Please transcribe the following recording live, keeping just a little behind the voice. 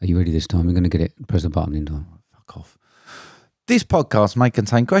Are you ready this time? You're going to get it. Press the button in time. Fuck off. This podcast may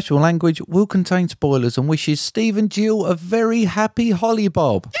contain questionable language, will contain spoilers, and wishes Steve and Jill a very happy Holly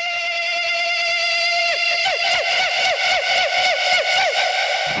Bob.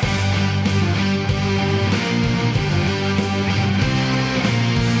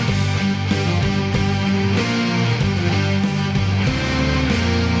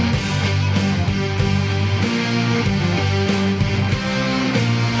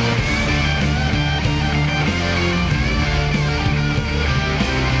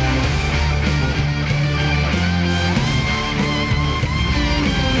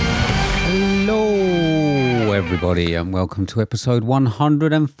 Everybody, and welcome to episode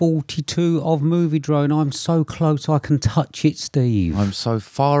 142 of Movie Drone. I'm so close I can touch it, Steve. I'm so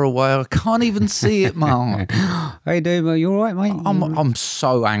far away I can't even see it, Mark. How you doing, mate? You all right, mate? I'm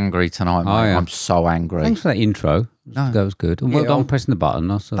so angry tonight, mate. Yeah. I'm so angry. Thanks for that intro. No. That was good. And well done pressing the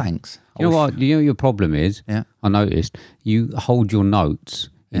button. Thanks. You know what? You know your problem is? Yeah. I noticed you hold your notes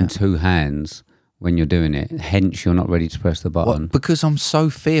in two hands when you're doing it. Hence, you're not ready to press the button. What? Because I'm so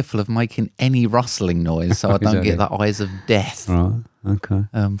fearful of making any rustling noise, so I don't get the eyes of death. Right. Okay.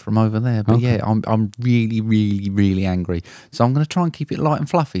 From over there. But yeah, I'm really, really, really angry. So I'm going to try and keep it light and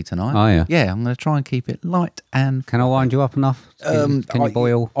fluffy tonight. Oh, yeah? Yeah, I'm going to try and keep it light and... Can I wind you up enough? Can you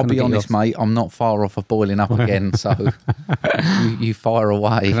boil? I'll be honest, mate, I'm not far off of boiling up again, so you fire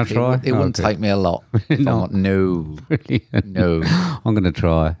away. Can I try? It wouldn't take me a lot. No. Brilliant. No. I'm going to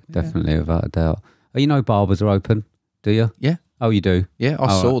try, definitely, without a doubt. Oh, you know barbers are open, do you? Yeah. Oh, you do? Yeah, I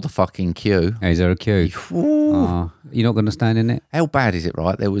saw the fucking queue. Is there a queue? You're not going to stand in it? How bad is it,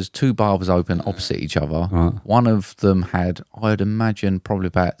 right? There was two barbers open opposite each other. Right. One of them had, I'd imagine, probably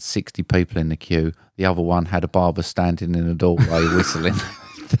about 60 people in the queue. The other one had a barber standing in the doorway whistling.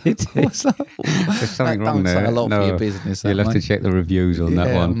 What's that? There's something wrong there. Say a lot for your business. You'll have to check the reviews on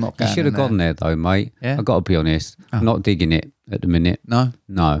that one. I'm not You should have going gone there though, mate. Yeah? I've got to be honest. I'm not digging it at the minute. No?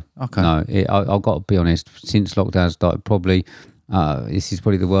 No. Okay. No. I've got to be honest. Since lockdown started, probably... this is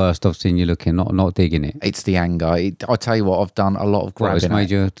probably the worst I've seen you looking. Not digging it. It's the anger. I tell you what, I've done a lot of grabbing. It's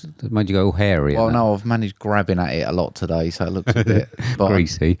made you go all hairy. Well, no, I've managed grabbing at it a lot today, so it looks a bit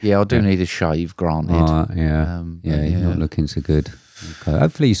greasy. Yeah, I do need a shave, granted. You're not looking so good. Okay.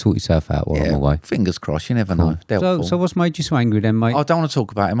 Hopefully you sort yourself out while I'm away. Fingers crossed, you never know. So what's made you so angry then, mate? I don't want to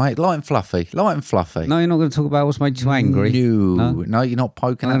talk about it, mate. Light and fluffy. No, you're not going to talk about what's made you so angry. No, you're not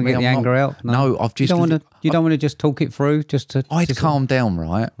poking at me. Get the anger out. No, I've just... You don't want to just talk it through? I'd calm down,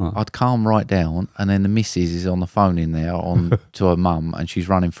 right? I'd calm right down, and then the missus is on the phone in there to her mum, and she's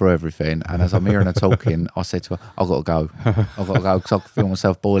running through everything. And as I'm hearing her talking, I said to her, I've got to go because I can feel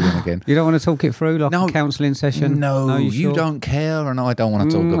myself boiling again. You don't want to talk it through like a counselling session? No, you you don't care, and I don't want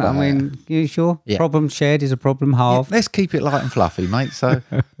to talk about it. You sure? Yeah. Problem shared is a problem halved. Yeah, let's keep it light and fluffy, mate. So,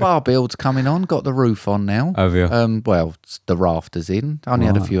 bar build's coming on, got the roof on now. Have you? Well, the rafters in. Only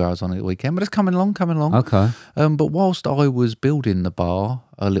had a few hours on it the weekend, but it's coming along. Okay. But whilst I was building the bar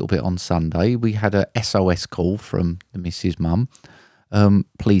a little bit on Sunday, we had a SOS call from the missus' mum.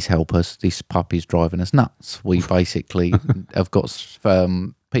 Please help us. This puppy's driving us nuts. We basically have got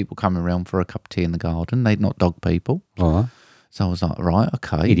people coming around for a cup of tea in the garden. They're not dog people. All right. So I was like, right,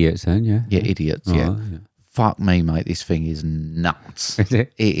 okay. Idiots then, yeah. Yeah, idiots, All yeah. right, yeah. Fuck me, mate. This thing is nuts. Is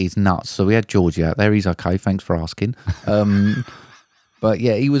it? It is nuts. So we had Georgie out there. He's okay. Thanks for asking. But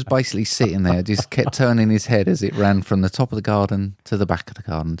yeah, he was basically sitting there, just kept turning his head as it ran from the top of the garden to the back of the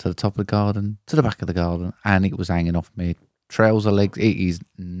garden, to the top of the garden, to the back of the garden. And it was hanging off me. Trouser legs. It is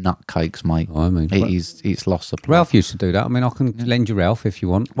nutcakes, mate. I mean, it's lost the plot. Ralph used to do that. I mean, I can lend you Ralph if you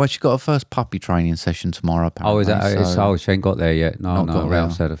want. Well, she got her first puppy training session tomorrow, apparently. Oh, is that? She ain't got there yet. No, got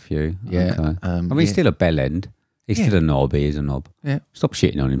Ralph's there. had a few. Yeah. Okay. I mean, he's still a bell end. He's still a knob. He is a knob. Yeah. Stop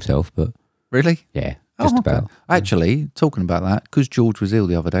shitting on himself, but Really? yeah, just okay. about. Actually, talking about that, because George was ill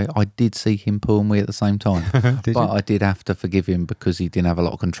the other day, I did see him pull me at the same time. Did but you? I did have to forgive him because he didn't have a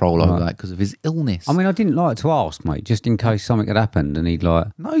lot of control over that because of his illness. I mean, I didn't like to ask, mate, just in case something had happened and he'd like.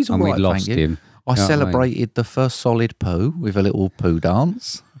 No, he's all and right, we'd lost thank you. him. I You know what I mean? celebrated the first solid poo with a little poo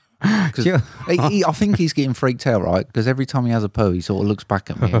dance. 'Cause Yeah. I think he's getting freaked out, right? Because every time he has a poo, he sort of looks back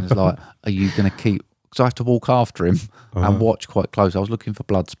at me and is like, "Are you going to keep?" Because I have to walk after him and watch quite close. I was looking for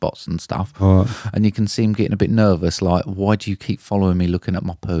blood spots and stuff, and you can see him getting a bit nervous. Like, why do you keep following me, looking at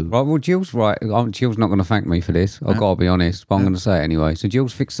my poo? Right, well, Jill's right. Jill's not going to thank me for this. I've got to be honest, but I'm going to say it anyway. So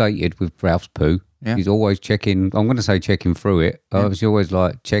Jill's fixated with Ralph's poo. Yeah. He's always checking. I'm going to say checking through it. She's always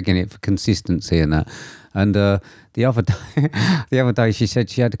like checking it for consistency and that. And the other day she said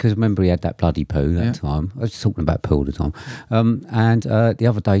she had, because remember he had that bloody poo that time. I was just talking about poo all the time. And the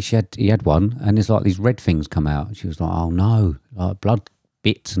other day he had one, and there's like these red things come out. She was like, "Oh no, like blood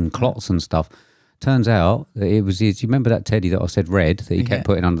bits and clots and stuff. Turns out that it was his. You remember that teddy that I said red that he kept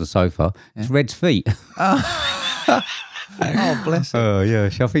putting under the sofa? It's Red's feet. Oh, bless her. Oh yeah,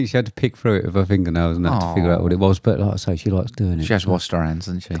 I think she had to pick through it with her fingernails and that to figure out what it was. But like I say, she likes doing it. She has washed her hands,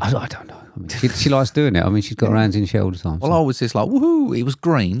 hasn't she? I don't know. I mean, she likes doing it. I mean, she's got her hands in shit all the time. Well, I was just like, woohoo! It was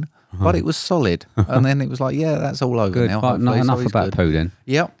green, but it was solid, and then it was like, yeah, that's all over good. now. But not enough about poo then.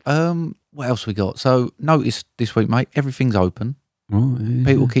 Yep. What else we got? So notice this week, mate, everything's open. Right, yeah.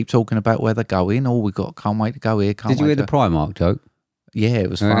 People keep talking about where they're going. Oh, we can't wait to go here. Did you hear the Primark joke? Yeah, it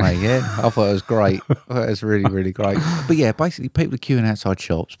was funny. Yeah, I thought it was great. I thought it was really, really great. But yeah, basically, people are queuing outside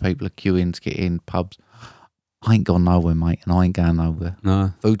shops. People are queuing to get in pubs. I ain't gone nowhere, mate, and I ain't going nowhere.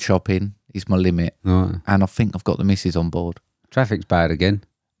 No. Food shopping is my limit, Right. and I think I've got the missus on board. Traffic's bad again.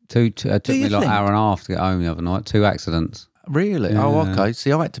 It took me like an hour and a half to get home the other night. 2 accidents. Really? Yeah. Oh, okay.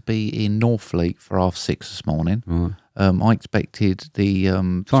 See, I had to be in Northfleet for 6:30 this morning. Right. I expected the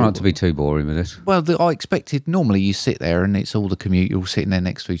Try not to be too boring with this. Well, I expected normally you sit there and it's all the commute. You're all sitting there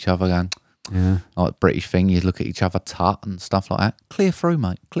next to each other, going like British thing. You look at each other, tut and stuff like that. Clear through,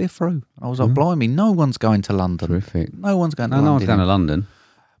 mate. Clear through. And I was like, blimey, no one's going to London. Terrific. No one's going to No London. one's going to London.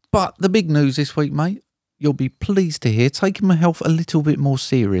 But the big news this week, mate, you'll be pleased to hear, taking my health a little bit more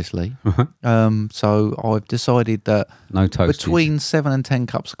seriously. So I've decided that No toasties. between 7 and 10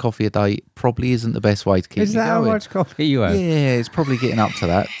 cups of coffee a day probably isn't the best way to keep Is me that how going. much coffee you have? Yeah, it's probably getting up to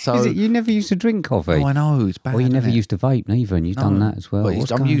that. So Is it? You never used to drink coffee? Oh, I know, it's bad. Well, you never isn't it? used to vape neither, and you've done that as well. But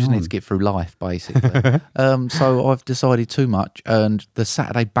What's I'm going using on? it to get through life, basically. So I've decided too much, and the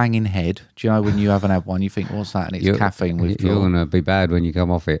Saturday banging head. Do you know when you haven't had one, you think, what's that? And it's caffeine You're withdrawal. going to be bad when you come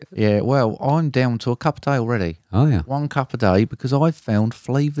off it. Yeah, well, I'm down to a cup a day already. Oh, yeah. 1 cup a day because I've found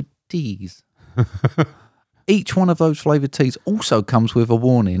flavoured teas. Each one of those flavoured teas also comes with a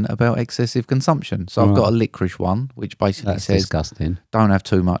warning about excessive consumption. So I've got a licorice one, which basically That's says disgusting. don't have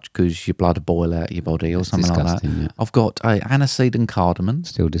too much because your blood will boil out of your body or something like that. disgusting, yeah. I've got a aniseed and cardamom,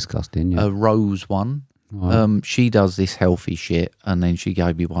 Still disgusting, yeah. a rose one. She does this healthy shit, and then she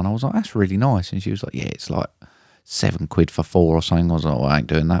gave me one. I was like, that's really nice. And she was like, yeah, it's like £7 for 4 or something. I was like, oh, I ain't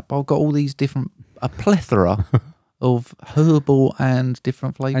doing that. But I've got all these a plethora of herbal and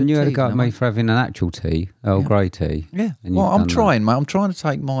different flavoured And you had a teas go now, at me mate. for having an actual tea, Earl Grey tea. Yeah. And Well, you've I'm done that. trying, mate. I'm trying to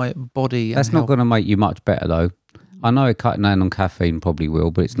take my body. That's and not health. going to make you much better, though. I know cutting down on caffeine probably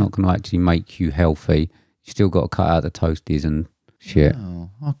will, but it's not going to actually make you healthy. You still got to cut out the toasties and shit. Oh,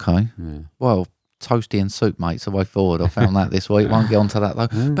 okay. Well, toasty and soup, mate. It's the way forward. I found that this week. Won't get onto that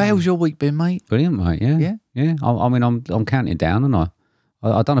though. But how's your week been, mate? Brilliant, mate. Yeah, Yeah? I mean, I'm counting down, and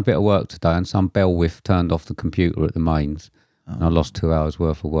I done a bit of work today, and some bell whiff turned off the computer at the mains, and I lost 2 hours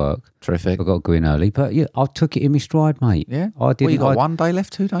worth of work. Terrific. I got to go in early, but yeah, I took it in my stride, mate. Yeah. I did. Well, you got 1 day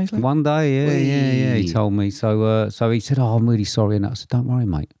left, 2 days left. One day, yeah. He Whee! told me. So he said, "Oh, I'm really sorry," and I said, "Don't worry,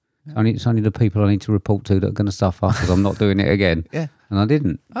 mate. It's only the people I need to report to that are going to suffer because I'm not doing it again." Yeah. And I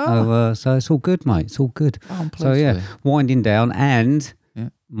didn't. So it's all good, mate. It's all good. Oh, I'm So pleased yeah, with you. winding down, and Yeah.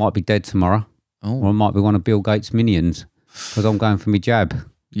 might be dead tomorrow, or I might be one of Bill Gates' minions because I'm going for my jab.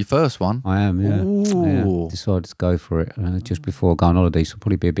 Your first one. I am, yeah. Ooh. Decided to go for it just before I go on holiday, so I'll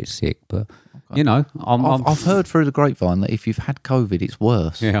probably be a bit sick. But, you know, I've heard through the grapevine that if you've had COVID, it's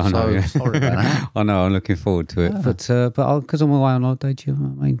worse. Yeah, I know. So, Yeah. sorry about that. I know, I'm looking forward to it. But because I'm away on holiday, do you know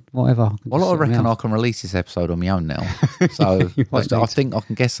what I mean? Whatever. can Well, just I sit reckon I around. can release this episode on my own now. So might I need think I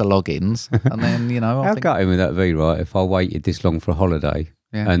can guess the logins. And then, you know, I How think, gutting would that be, right? If I waited this long for a holiday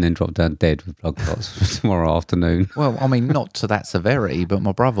and then dropped down dead with blood clots tomorrow afternoon. well, I mean, not to that severity, but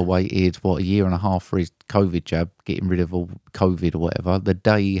my brother waited, 1.5 years for his COVID jab, getting rid of all COVID or whatever. The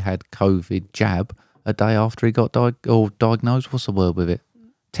day he had COVID jab, a day after he got diagnosed, what's the word with it?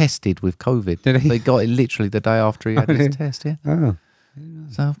 Tested with COVID. Did he? They got it literally the day after he had his test, yeah. Oh,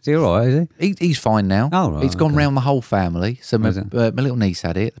 So is he all right, is he? he's fine now. Oh, right, It's gone okay. round the whole family. So my Is it? little niece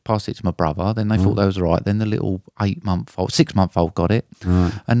had it, passed it to my brother. Then they thought that was all right. Then the little 6-month-old got it.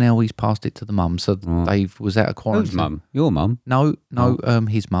 Right. And now he's passed it to the mum. So Dave was out of quarantine. Whose mum? Your mum? No,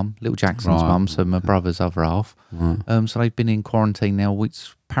 his mum, little Jackson's Right. mum, so my brother's other half. So they've been in quarantine now,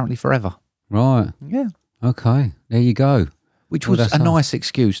 which apparently forever. Right. Yeah. Okay. There you go. Which Well, was that's a nice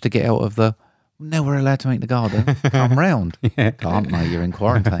excuse to get out of the, now we're allowed to meet the garden, come round. Can't, mate, you're in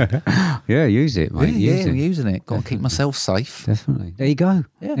quarantine. Yeah, use it, mate. yeah, use I'm it. using it. Got to keep myself safe. Definitely. There you go.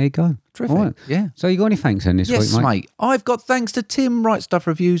 Yeah. There you go. Terrific. All right. Yeah. So you got any thanks then this Yes, week, mate? mate. I've got thanks to Tim, Right Stuff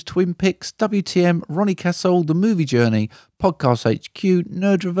Reviews, Twin Picks, WTM, Ronnie Castle, The Movie Journey, Podcast HQ,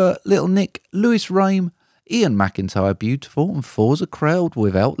 Nerdriver, Little Nick, Lewis Rame, Ian McIntyre, beautiful, and Forza crowd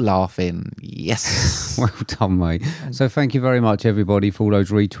without laughing. Yes. Well done, mate. So thank you very much, everybody, for all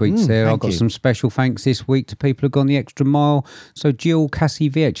those retweets there. I've got some special thanks this week to people who've gone the extra mile. So Jill, Cassie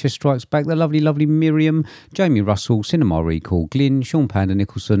VHS Strikes Back, the lovely, lovely Miriam, Jamie Russell, Cinema Recall, Glyn, Sean Panda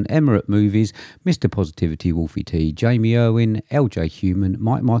Nicholson, Emirate Movies, Mr. Positivity, Wolfie T, Jamie Irwin, LJ Human,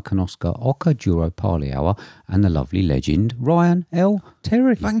 Mike and Oscar, Oka Juro Parley Hour, and the lovely legend, Ryan L.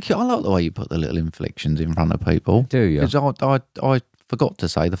 Terry. Thank you. I like the way you put the little inflections in front of people. Do you? Because I forgot to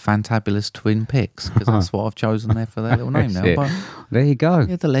say the Fantabulous Twin Pics, because that's what I've chosen there for their little name now. But there you go.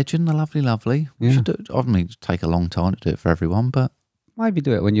 yeah, the legend, the lovely. We should do it. I mean, it'd take a long time to do it for everyone, but maybe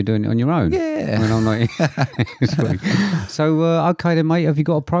do it when you're doing it on your own. yeah. When I'm not. So, okay then, mate, have you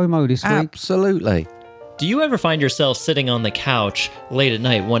got a promo this week? Absolutely. Do you ever find yourself sitting on the couch late at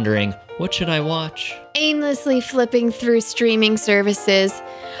night wondering, what should I watch? Aimlessly flipping through streaming services,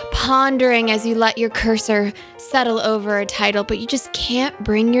 pondering as you let your cursor settle over a title, but you just can't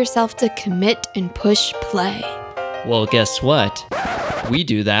bring yourself to commit and push play. Well, guess what? We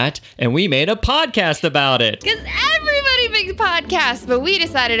do that, and we made a podcast about it. Because everybody makes podcasts, but we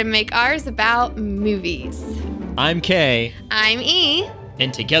decided to make ours about movies. I'm Kay, I'm E.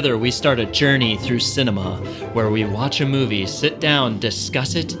 and together we start a journey through cinema where we watch a movie, sit down,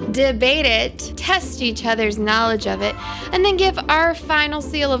 discuss it, Debate it, test each other's knowledge of it, and then give our final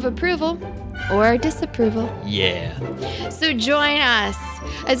seal of approval or disapproval. yeah. So join us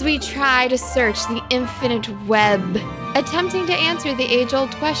as we try to search the infinite web, attempting to answer the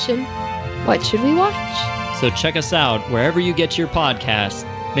age-old question, what should we watch? So check us out wherever you get your podcasts.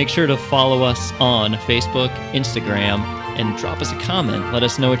 Make sure to follow us on Facebook, Instagram, and drop us a comment. Let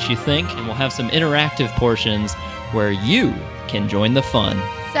us know what you think, and we'll have some interactive portions where you can join the fun.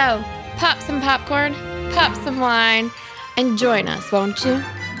 So, pop some popcorn, pop some wine, and join us, won't you?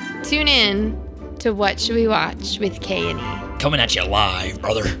 Tune in to What Should We Watch with K&E. Coming at you live,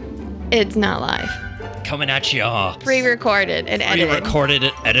 brother. It's not live. Coming at you. Pre-recorded and edited.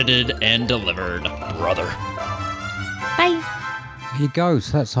 Pre-recorded, edited, and delivered, brother. Bye. Here you go.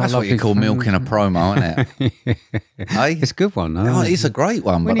 So that's our That's what lovely you call friend. milking a promo, isn't it? Hey? It's a good one, though. Oh, isn't it's it? a great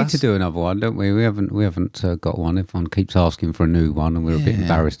one. We but need to that's- do another one, don't we? We haven't got one. Everyone keeps asking for a new one, and we're a bit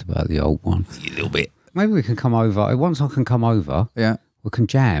embarrassed about the old one. a little bit. Maybe we can come over. Once I can come over, Yeah. we can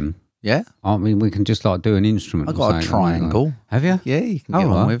jam. Yeah. I mean, we can just like do an instrument. I've or got a something, like that. triangle. Have you? Yeah, you can Oh, get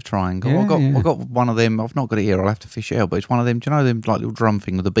on right. with triangle. Yeah, yeah. I've got one of them. I've not got it here. I'll have to fish it out. But it's one of them. Do you know them like little drum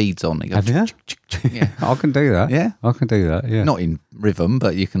thing with the beads on? It goes Have you? Yeah. I can do that. Yeah. I can do that. Yeah. Not in rhythm,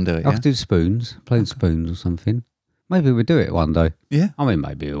 but you can do it. I Yeah. can do spoons, play the spoons or something. Maybe we'll do it one day. Yeah. I mean,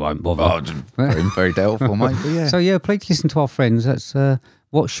 maybe we won't bother. Oh, very, very doubtful, mate. But yeah. So yeah, please listen to our friends. That's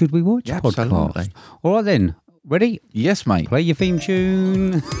What Should We Watch Yeah, podcast. absolutely. All right then, ready? Yes, mate. Play your theme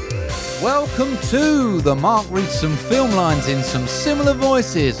tune. Welcome to the Mark reads some film lines in some similar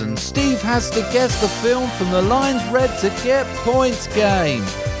voices, and Steve has to guess the film from the lines read to get points game.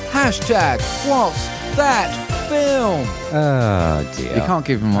 Hashtag what's that film? Oh dear. You can't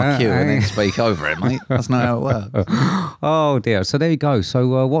give him my cue and then speak over it, mate. That's not how it works. Oh dear. So there you go.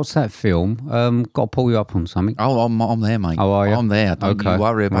 So what's that film? Got to pull you up on something. Oh, I'm there, mate. Oh, are you? I'm there. Don't you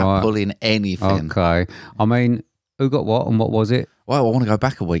worry about Right. pulling anything. Okay. I mean, who got what and what was it? Well, I want to go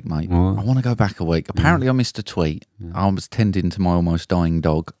back a week, mate. Right. I want to go back a week. Apparently, I missed a tweet. I was tending to my almost dying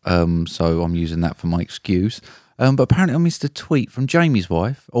dog, so I'm using that for my excuse. But apparently, I missed a tweet from Jamie's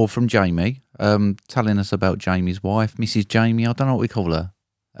wife, or from Jamie, telling us about Jamie's wife, Mrs. Jamie. I don't know what we call her.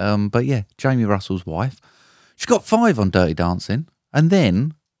 But yeah, Jamie Russell's wife. She got 5 on Dirty Dancing. And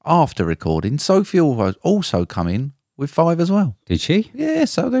then, after recording, Sophie also come in with 5 as well. Did she? Yeah,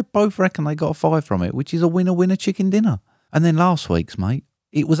 so they both reckon they got a 5 from it, which is a winner chicken dinner. And then last week's, mate,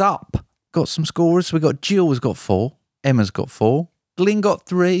 it was up. Got some scorers. We got Jill has got 4, Emma's got 4, Glyn got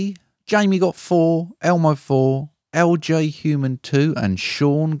 3, Jamie got 4, Elmo 4, LJ Human 2, and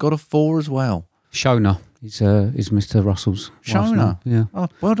Sean got a 4 as well. Shona is Mr. Russell's wife Shona? now. Yeah. Oh,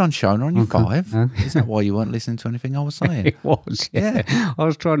 well done, Shona, on your Okay. 5. Is that why you weren't listening to anything I was saying? It was, yeah. I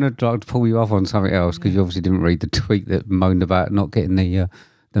was trying to like, pull you off on something else because you obviously didn't read the tweet that moaned about not getting the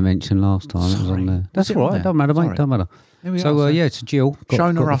mention last time. It was on there. That's it all on right. there? Don't matter, mate. Sorry. Don't matter. Here we So, are, yeah, it's Jill. Got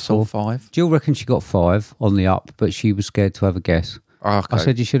Shona the Russell, 4. 5. Jill reckons she got 5 on the up, but she was scared to have a guess. Okay. I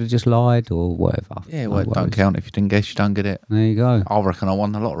said you should have just lied or whatever. yeah, No well, it don't worries. count if you didn't guess, you don't get it. There you go. I reckon I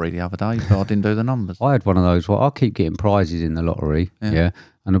won the lottery the other day, but I didn't do the numbers. I had one of those. Well, I keep getting prizes in the lottery. Yeah.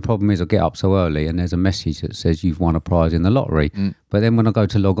 And the problem is I get up so early and there's a message that says you've won a prize in the lottery. But then when I go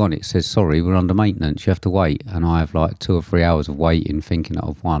to log on, it says, sorry, we're under maintenance. You have to wait. And I have like 2 or 3 hours of waiting thinking that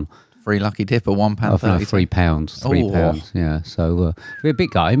I've won. Free lucky dip at £1.30. Oh, no, £3. £3. Oh. Yeah. So it'd be a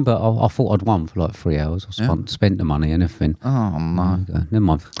big game, but I thought I'd won for like 3 hours. I spent the money and everything. Oh, no. Never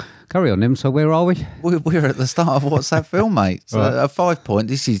mind. Carry on, then. So where are we? We're at the start of What's That Film, mate? So Right. a 5 point.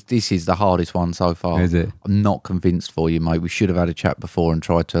 This is the hardest one so far. Is it? I'm not convinced for you, mate. We should have had a chat before and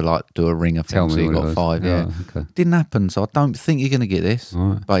tried to like do a ringer Tell thing so me you what it got was. 5. Yeah. Oh, okay. Didn't happen, so I don't think you're going to get this.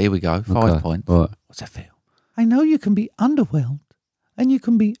 All right. But here we go. 5 Okay. points. Right. What's that feel? I know you can be underwhelmed and you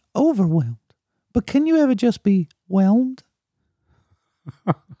can be overwhelmed, but can you ever just be whelmed?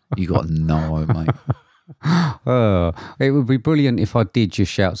 You got no, mate. It would be brilliant if I did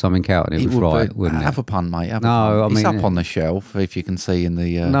just shout something out and it was would right, be- wouldn't have it? a pun, mate. Have No, a pun. I It's mean, up on the shelf if you can see in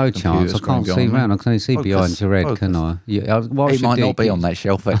the. No computer chance. I screen can't see behind me. round. I can only see Focus, behind your head, focus. can I? Yeah, what I It should might do not be is- on that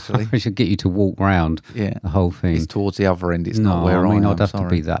shelf actually. I should get you to walk round Yeah, the whole thing. it's towards the other end. It's No, not where I mean, am, I'd have to sorry.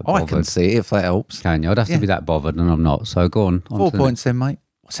 be that I can bothered. see it if that helps. Can you? I'd have to Yeah. be that bothered, and I'm not. So go on. 4 points then, mate.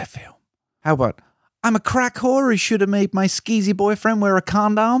 What's that feel? How about I'm a crack whore who should have made my skeezy boyfriend wear a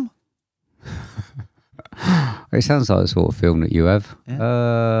condom? It sounds like the sort of film that you have.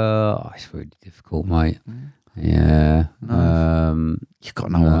 Yeah. It's really difficult, mate. Yeah. You've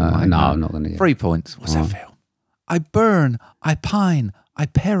got no one, mate. no, I'm not going to. 3 points. What's that feel? I burn, I pine, I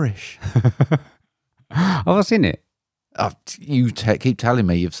perish. Oh, what's in it? You keep telling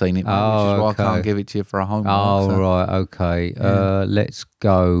me you've seen it, mate, Oh, which is why okay. I can't give it to you for a homework. Oh, so. right. Okay. Let's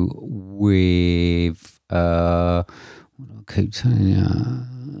go with. What do I keep telling you?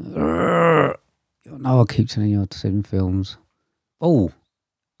 No, I keep telling you 7 films. Oh,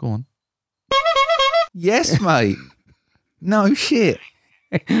 Go on. Yes, mate. No shit.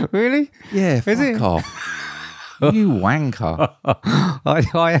 really? Yeah, fuck it? off. You wanker.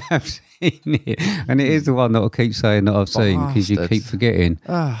 I have seen it, and it is the one that I keep saying that I've seen because you keep Bastards. forgetting.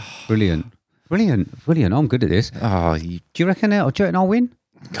 Brilliant. I'm good at this. Oh, you, Do you reckon I'll win?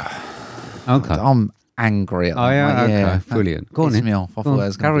 Okay. I'm angry at that, Oh, yeah, mate. okay. Brilliant. Go on Pissed then. me off. I Go thought on, that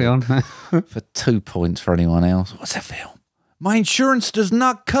was gonna carry be on. for 2 points for anyone else. What's that film? My insurance does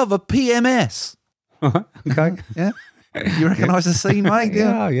not cover PMS. Okay. Yeah? You recognise the scene, mate?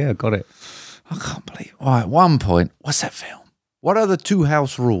 Yeah, got it. I can't believe it. All right, 1 point. What's that film? What are the 2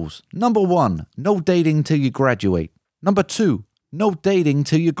 house rules? Number 1, no dating till you graduate. Number 2, no dating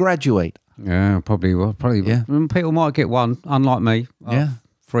till you graduate. Yeah, probably. Yeah. People might get one, unlike me. Yeah.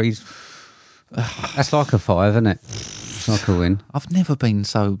 3's. That's like a 5, isn't it? It's like a win. I've never been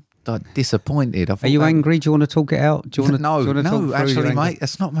so disappointed. I thought Are you that- angry? Do you want to talk it out? Do you want to? No, do you want to talk no, through your actually, anger? mate,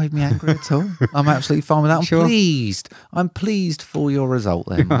 that's not made me angry at all. I'm absolutely fine with that. I'm Sure. pleased. I'm pleased for your result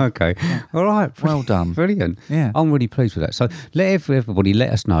there, mate. Okay. All right. Well done. Brilliant. Yeah. I'm really pleased with that. So everybody let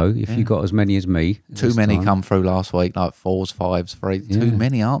us know if you got as many as me. Too this many time. come through last week, like 4s, 5s, 3s. Yeah. Too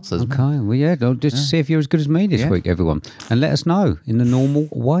many answers. mate. Okay. Well, yeah. Just see if you're as good as me this Yeah. week, everyone, and let us know in the normal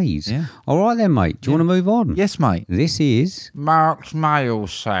ways. Yeah. All right then, mate. Do you want to move on? Yes, mate. This is Mark's mail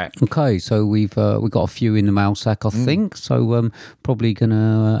sack. okay. So we've got a few in the mail sack, I think. So probably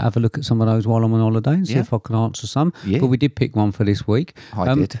gonna have a look at some of those while I'm on holiday and see Yeah. if I can answer some. Yeah. But we did pick one for this week.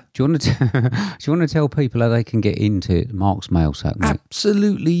 I did. Do you want to? Do you want to tell people how they can get into Mark's mail sack, mate?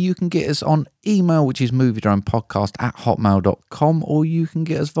 Absolutely. You can get us on email, which is moviedronepodcast@hotmail.com, or you can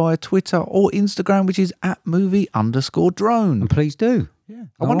get us via Twitter or Instagram, which is @movie_drone. And please do. Yeah.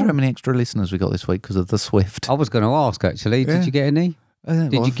 I wonder how many extra listeners we got this week because of the Swift. I was going to ask actually. Yeah. Did you get any?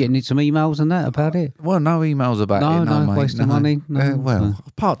 Did you get any some emails and that about it? Well, no emails about No, it. No, no, mate, wasting money, no. well, I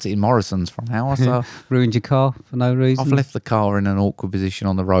parked it in Morrison's for an hour, so Ruined your car for no reason. I've left the car in an awkward position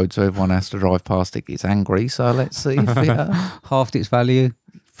on the road, so everyone has to drive past it. Gets angry, so let's see if it Halved its value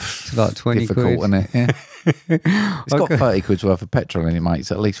to like 20 difficult, quid. isn't it? Yeah. It's got 30 quid's worth of petrol in it, mate.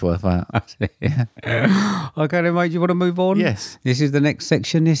 It's at least worth that. Okay then, mate. Do you want to move on? Yes. This is the next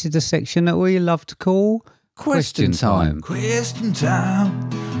section. This is the section that we love to call Question time. Question time.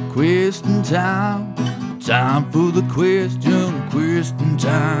 Question time. Time for the question. Question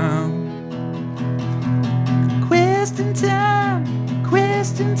time. Question time.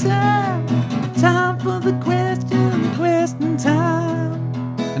 Question time. Time for the question. Question time.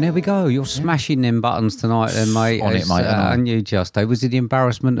 And there we go. You're smashing them buttons tonight, then, mate. On it, mate, and on. And you just. Was it the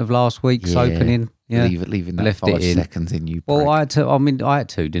embarrassment of last week's opening? Yeah. Leaving that Left 5 it in. seconds in you. Well, prick. I had to. I mean, I had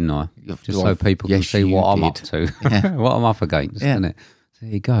to, didn't I? Just so people can Yes, see you what I'm did. up to, Yeah. what I'm up against, Yeah. isn't it? So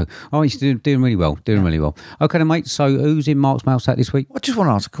there you go. Oh, he's doing really well. Doing really well. Okay, then, mate. So, who's in Mark's mail sack this week? I just want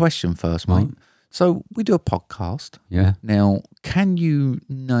to ask a question first, mate. So we do a podcast. Yeah. Now, can you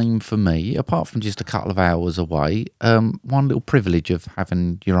name for me, apart from just a couple of hours away, one little privilege of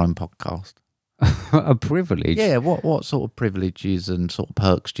having your own podcast? A privilege. Yeah, what sort of privileges and sort of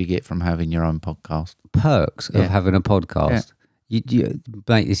perks do you get from having your own podcast? Perks Yeah. of having a podcast.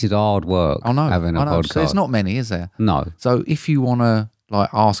 Mate, this is hard work. I know. Having a podcast. So there's not many, is there? No. So if you want to like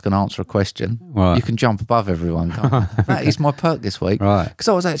ask and answer a question, Right. you can jump above everyone. Can't you? That is my perk this week. Right. Because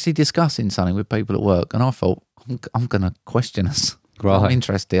I was actually discussing something with people at work, and I thought I'm going to question us. Right. I'm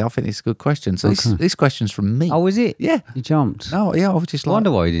interested. I think it's a good question. So this question's from me. Oh, is it? Yeah. You jumped. No, yeah, I was just I like,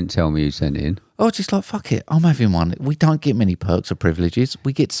 wonder why you didn't tell me you sent it in. I was just like, fuck it, I'm having one. We don't get many perks or privileges.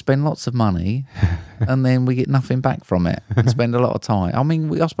 We get to spend lots of money, and then we get nothing back from it. And spend a lot of time. I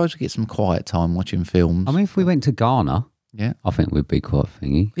mean, I suppose we get some quiet time watching films. I mean, if we went to Ghana, yeah. I think we'd be quite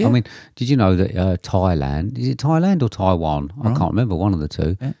thingy. Yeah. I mean, did you know that Thailand, is it Thailand or Taiwan? I can't remember, one of the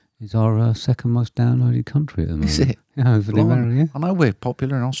two. Yeah. Is our second most downloaded country at the moment. Is it? Yeah, over the Blimey. America. I know we're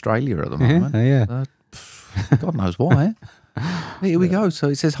popular in Australia at the Yeah, moment. yeah. God knows why. Here we go. So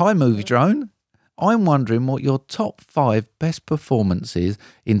it says, "Hi, Movie Drone. I'm wondering what your top 5 best performances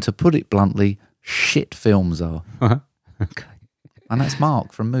in, to put it bluntly, shit films are." Okay. And that's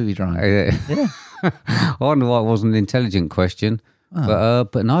Mark from Movie Drone. Yeah. I wonder why it wasn't an intelligent question.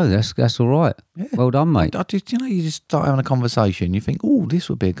 But no, that's all right. Yeah. Well done, mate. I just, you just start having a conversation. You think, oh, this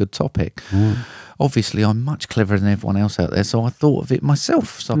would be a good topic. Obviously, I'm much cleverer than everyone else out there, so I thought of it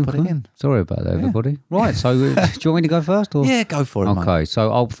myself, so I put it in. Sorry about that, everybody. Right, so do you want me to go first? Or? Yeah, go for it, mate. Okay,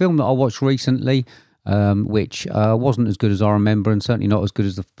 so a film that I watched recently, which wasn't as good as I remember, and certainly not as good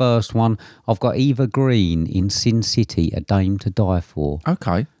as the first one. I've got Eva Green in Sin City, A Dame to Die For.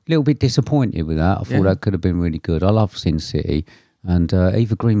 Okay. A little bit disappointed with that. I thought that could have been really good. I love Sin City, and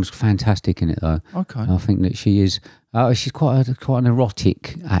Eva Green was fantastic in it, though. Okay. I think that she is. She's quite an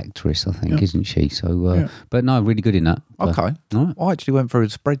erotic actress, I think, isn't she? So, but no, really good in that. Okay. All right. I actually went through a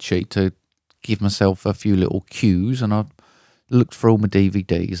spreadsheet to give myself a few little cues, and I looked through all my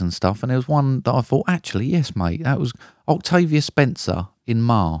DVDs and stuff, and there was one that I thought, actually, yes, mate, that was Octavia Spencer in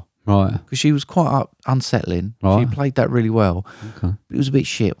Ma. Right. Because she was quite unsettling. Right. She played that really well. Okay. It was a bit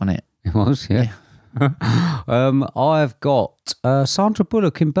shit, wasn't it? It was, yeah. I've got Sandra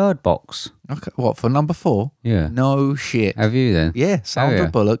Bullock in Bird Box. Okay. What, for number 4? Yeah. No shit. Have you then? Yeah, Sandra you?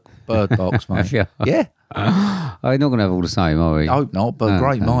 Bullock, Bird Box, mate. Yeah. Yeah. We're not going to have all the same, are we? I hope not, but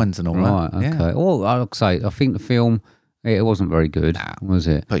great minds and all Right, that. okay. Yeah. Well, I'll say, I think the film, it wasn't very good, was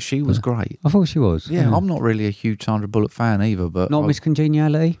it? But she was great. I thought she was. Yeah, I'm not really a huge Sandra Bullock fan either, but Not Miss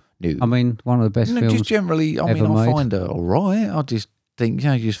Congeniality? No. I mean, one of the best films. just generally, I mean, ever I made. find her all right. I just think,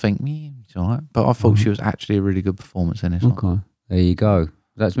 you just think, yeah, it's all right. But I thought she was actually a really good performance in this one. Okay, there you go.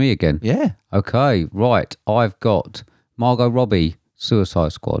 That's me again. Yeah. Okay, right. I've got Margot Robbie,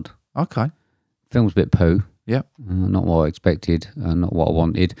 Suicide Squad. Okay. Film's a bit poo. Yep. Not what I expected, not what I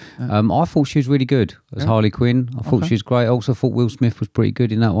wanted. I thought she was really good as Harley Quinn. I thought she was great. I also thought Will Smith was pretty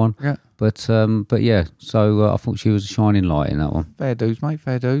good in that one. Yeah. But yeah, so I thought she was a shining light in that one. Fair dues, mate.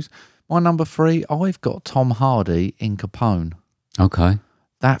 Fair dues. My number 3, I've got Tom Hardy in Capone. Okay,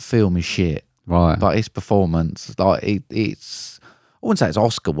 That film is shit, right. but his performance, like it's, I wouldn't say it's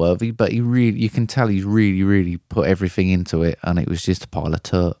Oscar worthy, but you can tell he's really, really put everything into it, and it was just a pile of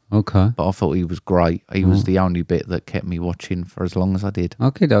turt. Okay, But I thought he was great. He was the only bit that kept me watching for as long as I did.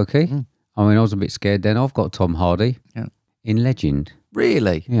 okay. I mean, I was a bit scared then. I've got Tom Hardy in Legend.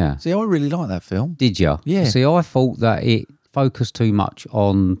 Really? Yeah. See, I really like that film. Did you? Yeah. See, I thought that it focused too much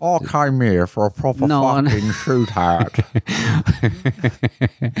on. I came here for a proper No, I know. fucking shootout.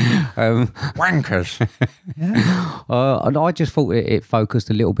 Wankers. And I just thought it focused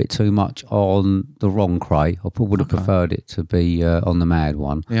a little bit too much on the wrong Cray. I probably would have preferred it to be on the mad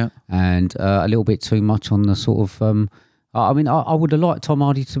one. Yeah. And a little bit too much on the sort of. I mean, I would have liked Tom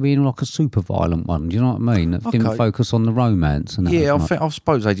Hardy to be in like a super violent one. Do you know what I mean? That didn't focus on the romance. And that Yeah, as much. I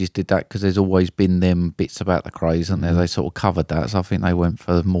suppose they just did that because there's always been them bits about the craze, and they sort of covered that. So I think they went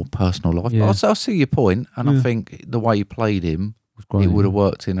for the more personal life. Yeah. But I see your point, and I think the way you played him, great, it would have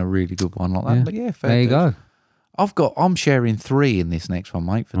worked in a really good one like that. Yeah. But yeah, fair There you dues. go. I'm sharing 3 in this next one,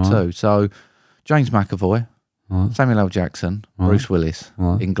 mate, for 2. So James McAvoy, Right. Samuel L. Jackson, Bruce Willis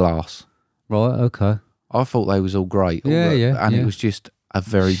in Glass. Right, okay. I thought they was all great. And it was just a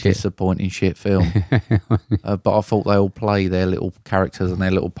very disappointing shit film. But I thought they all play their little characters and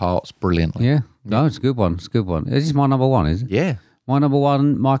their little parts brilliantly. Yeah. No, it's a good one. It's a good one. This is my number 1, is it? Yeah. My number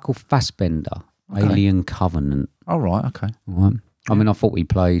 1, Michael Fassbender, Alien Covenant. All right, okay. Right. I mean, I thought he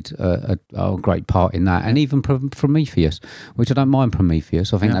played a great part in that, and even Prometheus, which I don't mind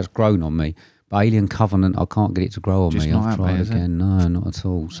Prometheus. I think that's grown on me. But Alien Covenant, I can't get it to grow on Just me. not I've tried happening, is it? again. No, not at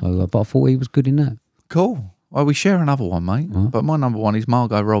all. So, but I thought he was good in that. Cool. Well, we share another one, mate. But my number 1 is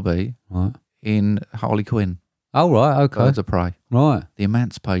Margot Robbie Right. in Harley Quinn. Oh, right, okay. Birds of Prey. Right. The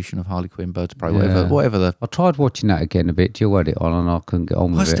Emancipation of Harley Quinn, Birds of Prey, Yeah. whatever the... I tried watching that again a bit. Jill had it on and I couldn't get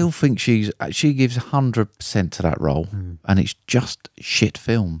on with I it. still think she gives 100% to that role, and it's just shit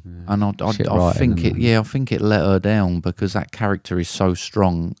film. And I Shit I writing, think isn't I think it let her down because that character is so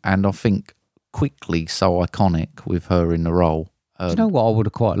strong, and I think quickly so iconic with her in the role. Do you know what I would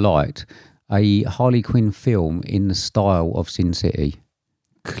have quite liked? A Harley Quinn film in the style of Sin City.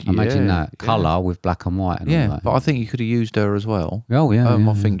 Imagine that. Colour with black and white and all Yeah, that. but I think you could have used her as well. Oh, yeah.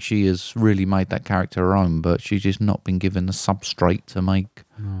 I think she has really made that character her own, but she's just not been given the substrate to make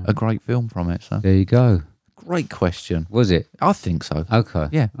a great film from it. So, There you go. great question. Was it? I think so. Okay.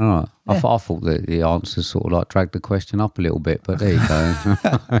 Yeah. All right. I Yeah. thought that the answers sort of like dragged the question up a little bit, but there you go.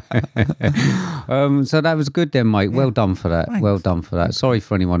 So that was good then, mate. Well done for that. Thanks. Well done for that. Sorry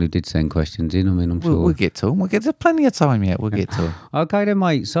for anyone who did send questions in. I mean, I'm sure. We'll get to them. We'll get to plenty of time yet. We'll get to them. Okay then,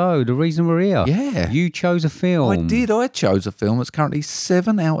 mate. So the reason we're here. Yeah. You chose a film. I did. I chose a film that's currently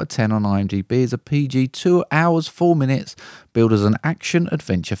 7 out of 10 on IMDb. It's a PG, 2 hours, 4 minutes, billed as an action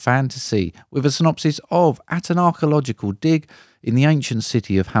adventure fantasy with a synopsis of: at an archaeological dig in the ancient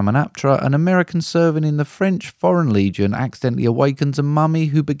city of Hamunaptra, an American serving in the French Foreign Legion accidentally awakens a mummy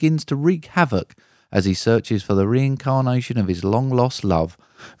who begins to wreak havoc as he searches for the reincarnation of his long-lost love.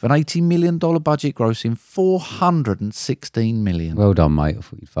 With an $80 million budget grossing $416 million. Well done, mate. I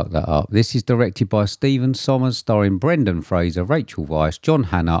thought you'd fuck that up. This is directed by Stephen Sommers, starring Brendan Fraser, Rachel Weisz, John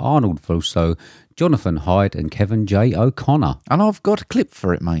Hannah, Arnold Fusso, Jonathan Hyde, and Kevin J. O'Connor. And I've got a clip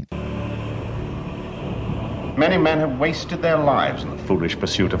for it, mate. Many men have wasted their lives in the foolish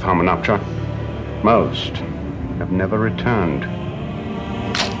pursuit of Hamunaptra. Most have never returned.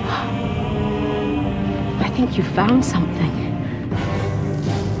 I think you found something.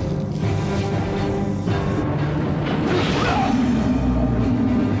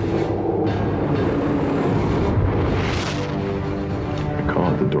 I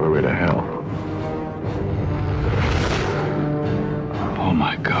call it the doorway to hell. Oh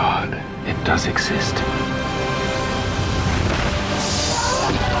my God, it does exist.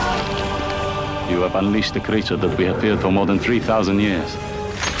 You have unleashed the creature that we have feared for more than 3,000 years.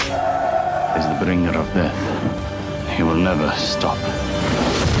 Is the bringer of death. He will never stop.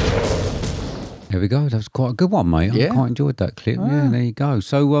 There we go. That was quite a good one, mate. Yeah. I quite enjoyed that clip. Yeah, there you go.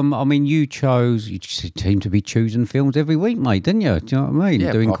 So, I mean, you seem to be choosing films every week, mate, didn't you? Do you know what I mean?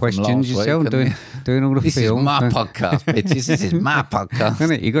 Yeah, doing apart from questions last week, yourself, and doing all the This films. is my podcast, bitches. This is my podcast.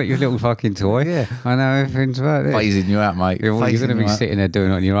 Isn't it? You got your little fucking toy. Yeah. I know everything's about it. Phasing you out, mate. You're going Phasing to be you out. sitting there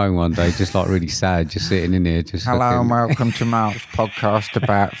doing it on your own one day, just like really sad, just sitting in there, just Hello fucking- and welcome to Mark's podcast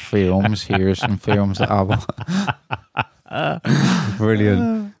about films. Here are some films that I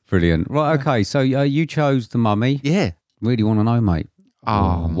Brilliant. Right, okay. So you chose The Mummy. Yeah. Really want to know, mate.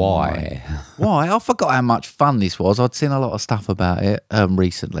 Oh, why? Why? I forgot how much fun this was. I'd seen a lot of stuff about it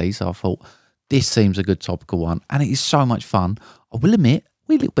recently, so I thought this seems a good topical one. And it is so much fun. I will admit,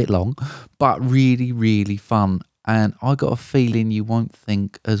 we're a little bit long, but really, really fun. And I got a feeling you won't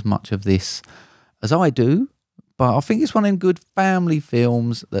think as much of this as I do. But I think it's one of them good family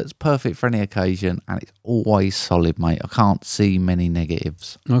films that's perfect for any occasion, and it's always solid, mate. I can't see many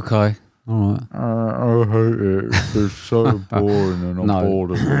negatives. Okay. All right. I hate it. It's so boring and I'm bored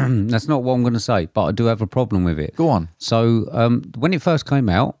of it. That's not what I'm going to say, but I do have a problem with it. Go on. So when it first came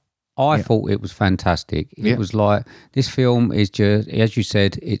out, I thought it was fantastic. It was like, this film is just, as you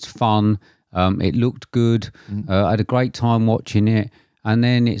said, it's fun. It looked good. I had a great time watching it. And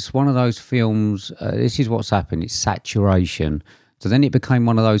then it's one of those films, this is what's happened, it's saturation. So then it became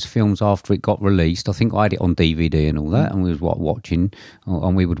one of those films after it got released. I think I had it on DVD and all that, and we was watching,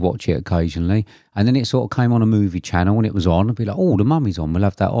 and we would watch it occasionally. And then it sort of came on a movie channel when it was on. I'd be like, oh, The Mummy's on, we'll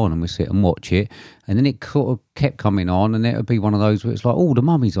have that on, and we'd sit and watch it. And then it sort of kept coming on, and it would be one of those where it's like, oh, The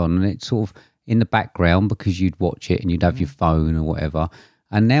Mummy's on, and it's sort of in the background because you'd watch it and you'd have your phone or whatever.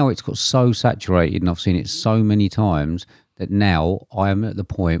 And now it's got so saturated, and I've seen it so many times, that now I am at the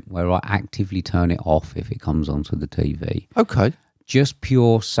point where I actively turn it off if it comes onto the TV. Okay. Just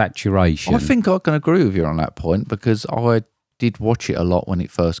pure saturation. I think I can agree with you on that point because I did watch it a lot when it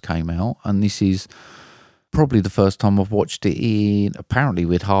first came out, and this is probably the first time I've watched it in. Apparently,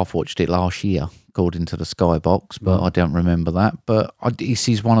 we'd half watched it last year, according to the Skybox, but I don't remember that. But this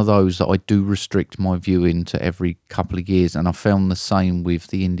is one of those that I do restrict my viewing to every couple of years, and I found the same with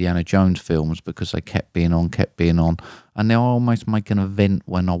the Indiana Jones films because they kept being on, and now I almost make an event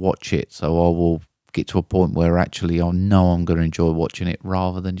when I watch it, so I will get to a point where actually I know I'm going to enjoy watching it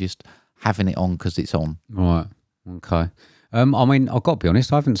rather than just having it on because it's on. Right. Okay. I mean, I've got to be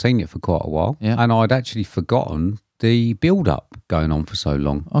honest, I haven't seen it for quite a while. Yeah. And I'd actually forgotten the build-up going on for so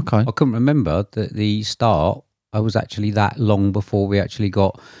long. Okay. I couldn't remember that the start was actually that long before we actually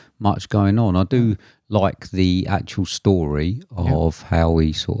got much going on. I do like the actual story of how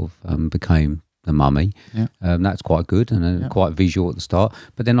he sort of became the mummy. Yeah. That's quite good and quite visual at the start.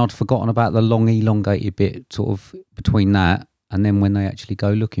 But then I'd forgotten about the long elongated bit sort of between that and then when they actually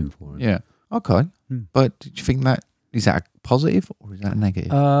go looking for him. Yeah. Okay. But did you think is that a positive or is that a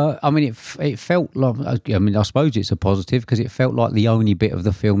negative? I mean, it felt like, I mean, I suppose it's a positive because it felt like the only bit of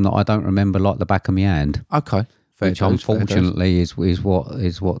the film that I don't remember like the back of my hand. Okay. Which unfortunately is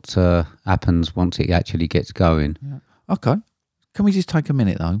what happens once it actually gets going. Yeah. Okay. Can we just take a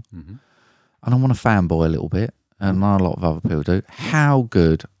minute though? Mm-hmm. And I want to fanboy a little bit, and a lot of other people do. How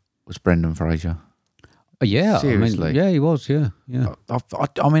good was Brendan Fraser? Yeah, seriously. I mean, he was. Yeah.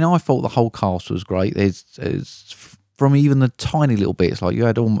 I mean, I thought the whole cast was great. There's from even the tiny little bits, like you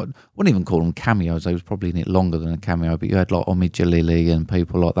had almost, I wouldn't even call them cameos. They was probably in it longer than a cameo, but you had like Omid Jalili and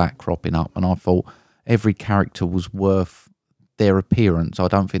people like that cropping up, and I thought every character was worth their appearance. I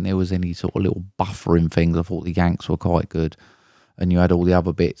don't think there was any sort of little buffering things. I thought the Yanks were quite good. And you had all the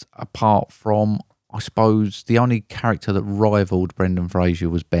other bits, apart from, I suppose, the only character that rivaled Brendan Fraser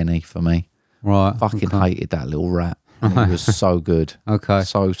was Benny for me. Right. Fucking hated that little rat. And he was so good. Okay.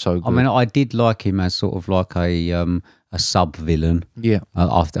 So good. I mean, I did like him as sort of like a sub-villain. Yeah.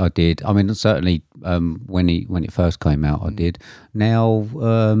 After I did. I mean, certainly when it first came out, I did. Now,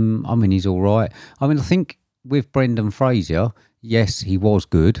 I mean, he's all right. I mean, I think with Brendan Fraser, yes, he was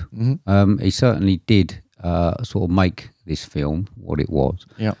good. Mm-hmm. He certainly did sort of make this film what it was.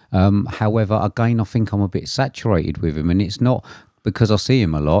 Yeah. However, again, I think I'm a bit saturated with him, and it's not because I see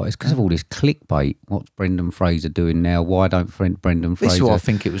him a lot. It's because of all this clickbait. What's Brendan Fraser doing now? Why don't Brendan Fraser? This is why I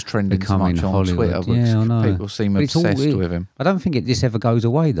think it was trending so much on Twitter. Yeah, I know. People seem obsessed with him. I don't think this ever goes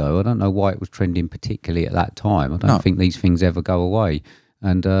away, though. I don't know why it was trending particularly at that time. I don't think these things ever go away,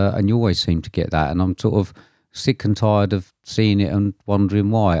 and you always seem to get that. And I'm sort of sick and tired of seeing it and wondering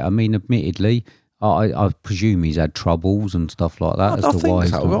why. I mean, admittedly, I presume he's had troubles and stuff like that.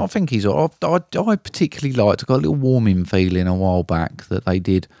 I think he's. I particularly liked. I got a little warming feeling a while back that they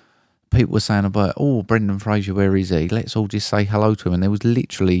did. People were saying about, Brendan Fraser, where is he? Let's all just say hello to him. And there was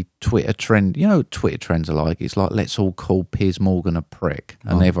literally Twitter trend. You know what Twitter trends are like? It's like, let's all call Piers Morgan a prick.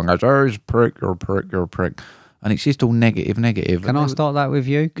 And everyone goes, he's a prick, you're a prick, you're a prick. And it's just all negative. Can I start that with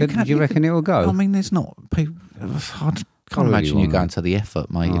you? Do you reckon it will go? I mean, there's not people. I can't imagine you going to the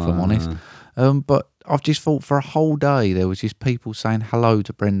effort, mate, if I'm honest. But I've just thought for a whole day there was just people saying hello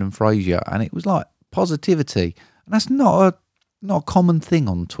to Brendan Fraser, and it was like positivity, and that's not a common thing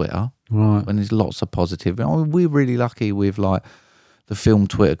on Twitter. Right. When there's lots of positivity. I mean, we're really lucky with like the film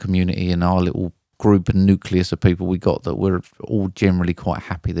Twitter community and our little group and nucleus of people we got that we're all generally quite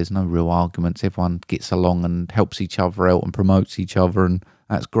happy. There's no real arguments. Everyone gets along and helps each other out and promotes each other, and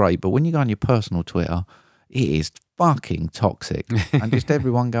that's great. But when you go on your personal Twitter, it is fucking toxic, and just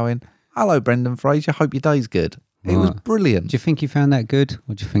everyone going, hello, Brendan Fraser. Hope your day's good. It was brilliant. Do you think you found that good?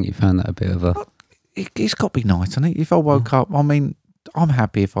 Or do you think you found that a bit of a... It's got to be nice, hasn't it? If I woke up, I mean, I'm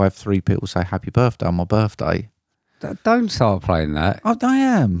happy if I have 3 people say happy birthday on my birthday. Don't start playing that. I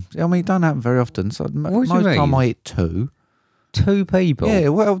am. I mean, it don't happen very often. So most of the time I hit 2. 2 people? Yeah,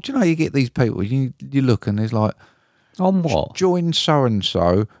 well, do you know, you get these people, you look and there's like... On what? Join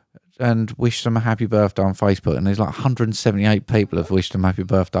so-and-so and wish them a happy birthday on Facebook, and there's like 178 people have wished them happy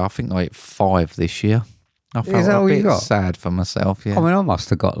birthday. I think I hit 5 this year. I felt a bit sad for myself. Yeah, I mean, I must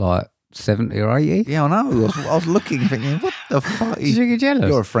have got like 70 or 80. Yeah, I know. I was looking, thinking, what the fuck? Did you get jealous?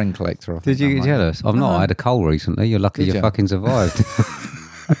 You're a friend collector. Did you get jealous? I've not. I had a cold recently. You're lucky you fucking survived.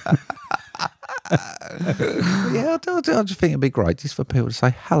 Yeah, I just think it'd be great just for people to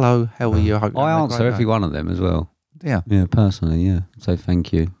say hello. How are you? I answer every one of them as well. Yeah, personally, yeah. So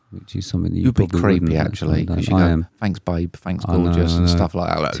thank you, which is something that you'd be creepy actually. I am. Thanks, babe. Thanks, gorgeous, and stuff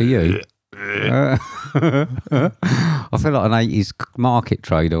like that. To you. I feel like an 80s market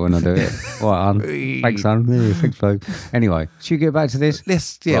trader when I do it. Thanks, son. Yeah, thanks, babe. Anyway, should we get back to this?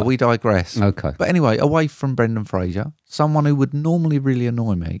 Yes, yeah, right. We digress. Okay. But anyway, away from Brendan Fraser, someone who would normally really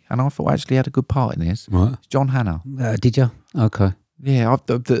annoy me, and I thought actually had a good part in this, right. John Hannah. Did you? Okay. Yeah,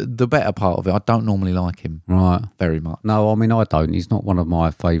 the better part of it, I don't normally like him. Right. Very much. No, I mean, I don't. He's not one of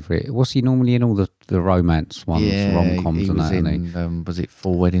my favourite. What's he normally in all the romance ones, rom-coms and that, isn't he? Was it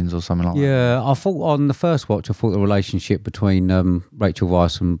 4 Weddings or something like that? Yeah, I thought on the first watch, I thought the relationship between Rachel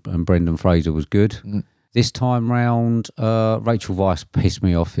Weisz and Brendan Fraser was good. Mm. This time round, Rachel Weisz pissed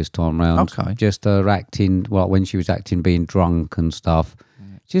me off this time round. Okay. Just her acting, when she was acting, being drunk and stuff.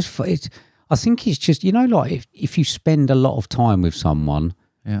 Yeah. I think it's just, like if you spend a lot of time with someone,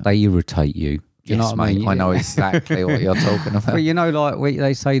 they irritate you. Do you know Yes, what I mate. mean? I know exactly what you're talking about. But you know, like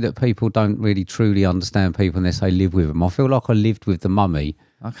they say that people don't really truly understand people unless they live with them. I feel like I lived with the mummy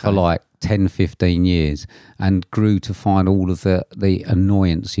for like 10, 15 years and grew to find all of the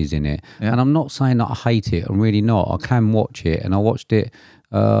annoyances in it. Yeah. And I'm not saying that I hate it. I'm really not. I can watch it, and I watched it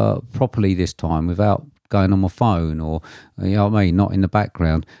properly this time without going on my phone or, you know what I mean, not in the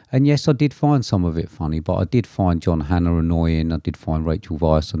background. And yes, I did find some of it funny, but I did find John Hannah annoying. I did find Rachel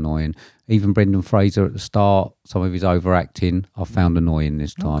Weisz annoying. Even Brendan Fraser at the start, some of his overacting, I found annoying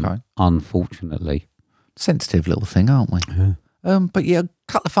this time, unfortunately. Sensitive little thing, aren't we? Yeah. But yeah, a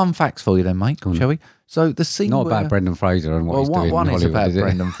couple of fun facts for you then, mate, shall we? So the scene Not where, about Brendan Fraser and what he's doing one in is Hollywood, about is it?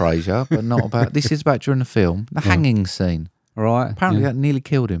 Brendan Fraser, but not about, this is about during the film, the hanging scene. Right. Apparently yeah. that nearly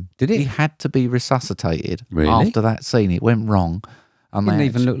killed him. Did it? He had to be resuscitated Really? after that scene. It went wrong. And Didn't they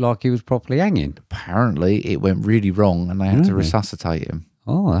even look like he was properly hanging. apparently it went really wrong and they had to resuscitate him.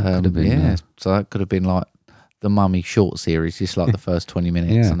 Oh, that could have been. Yeah, so that could have been like the Mummy short series, just like the first 20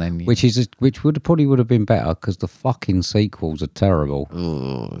 minutes. Yeah. And then Which would probably would have been better because the fucking sequels are terrible.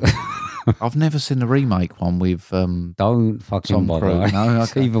 I've never seen the remake one with Don't fucking Tom bother. Cruise. No,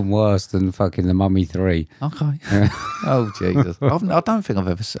 It's okay. even worse than fucking The Mummy 3. Okay. Oh Jesus! I don't think I've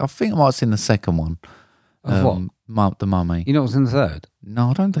ever. I think I might have seen the second one. Of what? The Mummy. You know what's in the third? No,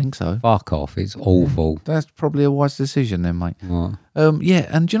 I don't think so. Fuck off. It's awful. That's probably a wise decision then, mate. What? Yeah,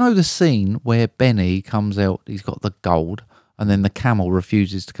 and do you know the scene where Benny comes out? He's got the gold, and then the camel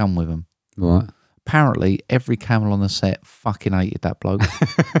refuses to come with him. Right. Apparently, every camel on the set fucking hated that bloke.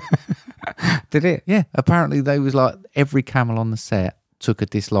 Did it? Yeah, apparently they was like every camel on the set took a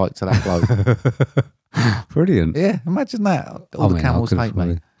dislike to that bloke. Brilliant. Yeah, imagine that. All the camels I hate could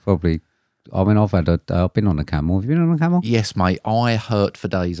me. probably. I mean, I've been on a camel. Have you been on a camel? Yes, mate. I hurt for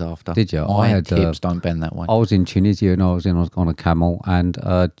days after. Did you? My I had, hips don't bend that way. I was in Tunisia and I was on a camel, and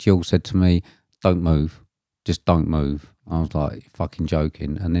Jill said to me, "Don't move, just don't move." I was like, "You're fucking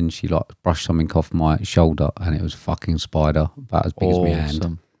joking," and then she like brushed something off my shoulder, and it was a fucking spider about as big as my hand.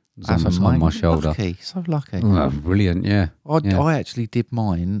 Awesome. It That's was on my amazing. shoulder. Lucky, so lucky. Oh, brilliant, yeah. I actually did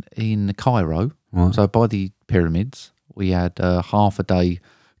mine in Cairo. Right. So by the pyramids, we had half a day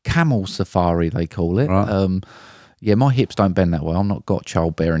camel safari, they call it. Right. Yeah, my hips don't bend that way. I'm not got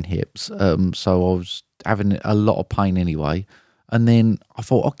childbearing hips. So I was having a lot of pain anyway. And then I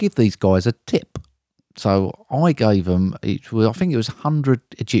thought, I'll give these guys a tip. So I gave them, I think it was 100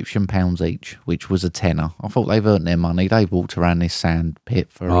 Egyptian pounds each, which was a tenner. I thought they've earned their money. They walked around this sand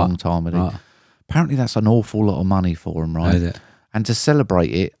pit for a long time. Right. Apparently that's an awful lot of money for them, right? Is it? And to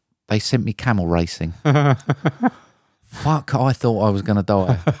celebrate it, they sent me camel racing. Fuck, I thought I was going to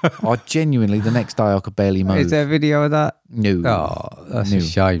die. I genuinely, the next day, I could barely move. Is there a video of that? No. Oh, that's No. a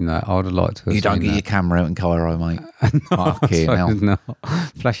shame. That I would have liked to have You don't seen get your that. camera out in Cairo, mate. Fucking hell. No.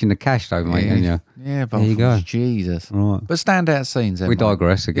 Flashing the cash though, mate, ain't you? Yeah, but There you go. Jesus. Right. But standout scenes, then, We mate.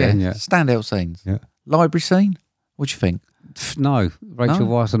 digress again, yeah. Standout scenes. Yeah. Library scene? What do you think? No, Rachel No?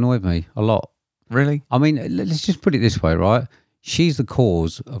 Weisz annoyed me a lot. Really? I mean, let's just put it this way, right? She's the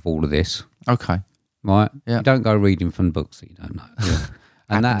cause of all of this, Okay. right? Yeah. You don't go reading from books that you don't know. Yeah.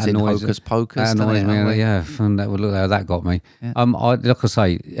 And Happens that in annoys Hocus Pocus, That doesn't annoys it, me. haven't we? Yeah, and that look how that got me. Yeah. Like I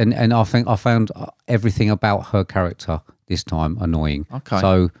say, and I think I found everything about her character this time annoying. Okay.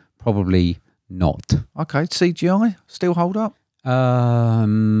 So probably not. Okay. CGI? Still hold up?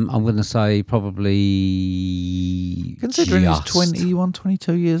 I'm going to say probably Considering just. he's 21,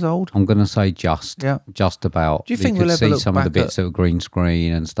 22 years old. I'm going to say just. Yeah. Just about. Do you think could we'll ever see look some of the back bits that were green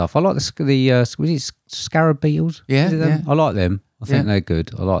screen and stuff? I like was it scarab beetles? Yeah, Is it them? yeah. I like them. I think Yeah. they're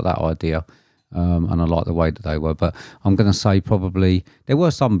good. I like that idea, and I like the way that they were. But I'm going to say probably there were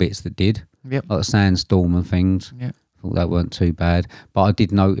some bits that did, Yep. like the sandstorm and things. Yeah. I thought that weren't too bad, but I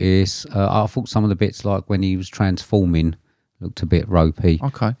did notice. I thought some of the bits, like when he was transforming, looked a bit ropey.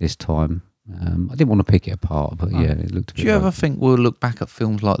 Okay. This time, I didn't want to pick it apart, but yeah, it looked a bit. Do you ever ropey. think we'll look back at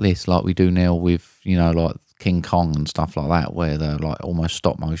films like this, like we do now with, like King Kong and stuff like that, where they're like almost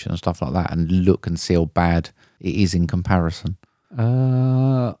stop motion and stuff like that, and look and see how bad it is in comparison?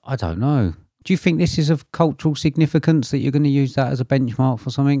 I don't know. Do you think this is of cultural significance that you're going to use that as a benchmark for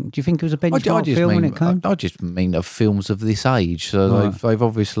something? Do you think it was a benchmark film when it came? I just mean of films of this age. So Right. they've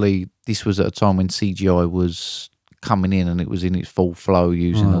obviously, this was at a time when CGI was coming in and it was in its full flow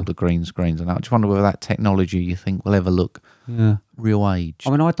using all the green screens and that. I just wonder whether that technology you think will ever look Yeah. real age.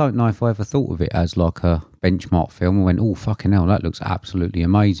 I mean, I don't know if I ever thought of it as like a benchmark film and went, oh, fucking hell, that looks absolutely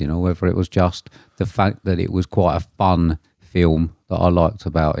amazing. Or whether it was just the fact that it was quite a fun film that I liked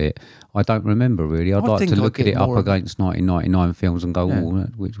about it. I don't remember really. I'd I like think to I'd look at get it up more of- against 1999 films and go, oh,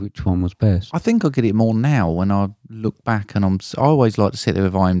 which one was best? I think I get it more now when I look back and I always like to sit there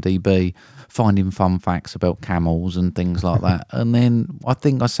with IMDb, finding fun facts about camels and things like that. And then I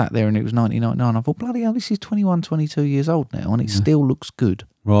think I sat there and it was 1999. I thought, bloody hell, this is 21, 22 years old now, and it still looks good.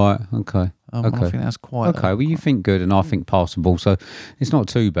 Right. Okay. And I think that's quite okay. Well, you think good, and I think passable, so it's not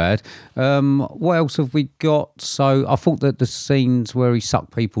too bad. What else have we got? So I thought that the scenes where he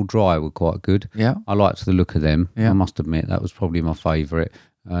sucked people dry were quite good. Yeah. I liked the look of them. Yeah. I must admit that was probably my favourite.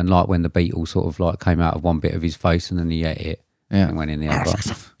 And like when the beetle sort of like came out of one bit of his face and then he ate it and went in the other.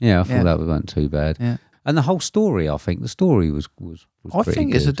 Yeah, I thought that wasn't too bad. Yeah. And the whole story, I think the story was I pretty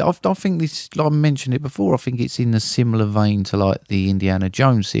think good. I think this. Like I mentioned it before. I think it's in a similar vein to like the Indiana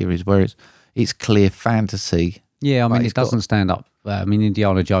Jones series, where it's clear fantasy. Yeah, I But mean, it's it doesn't stand up. I mean,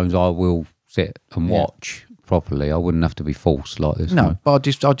 Indiana Jones, I will sit and watch properly. I wouldn't have to be forced like this. No, one. but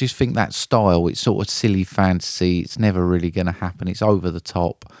I just think that style. It's sort of silly fantasy. It's never really going to happen. It's over the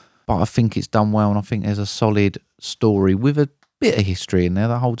top, but I think it's done well, and I think there's a solid story with a bit of history in there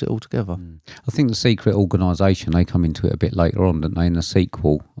that holds it all together. I think the secret organisation, they come into it a bit later on, don't they? In the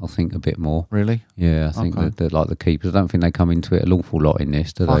sequel, I think a bit more. Really? Yeah, I think Okay. that they're like the keepers. I don't think they come into it an awful lot in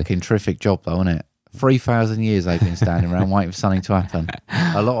this, do they? Fucking terrific job, though, isn't it? 3,000 years they've been standing around waiting for something to happen.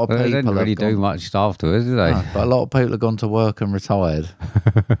 A lot of Well, they people didn't really have gone, do much afterwards, did they? No, but a lot of people have gone to work and retired,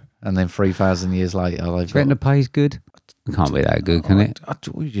 and then 3,000 years later they've Do you reckon the got. pay's good? It can't be that good, can it?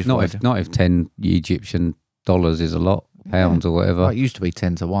 We just Not wait. if 10 Egyptian dollars is a lot, pounds or whatever. Well, it used to be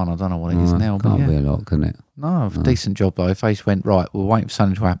 10 to 1. I don't know what it is Oh, now, but can't yeah. be a lot, can it? No, decent job though. If they just went, right, we're waiting for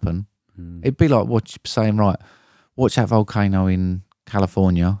something to happen, it'd be like what you're saying, right, watch that volcano in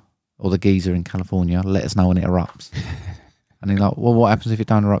California or the geyser in California, let us know when it erupts. And you're like, well, what happens if it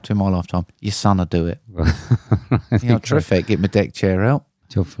don't erupt in my lifetime? Your son will do it. Terrific. Get my deck chair out.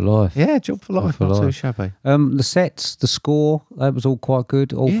 Job for life. Yeah, job for life. for Not too life. shabby. The sets, the score, that was all quite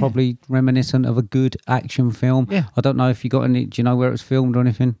good. All Yeah. probably reminiscent of a good action film. Yeah. I don't know if you got any. Do you know where it was filmed or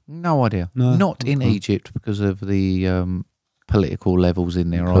anything? No idea. No. Not in Okay. Egypt because of the political levels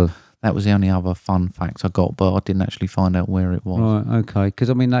in there. Cool. That was the only other fun fact I got, but I didn't actually find out where it was. Right. Okay. Because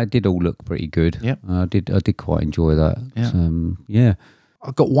I mean, they did all look pretty good. Yep. I did quite enjoy that. Yeah. Yeah.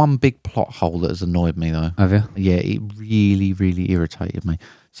 I've got one big plot hole that has annoyed me though. Have you? Yeah, it really, really irritated me.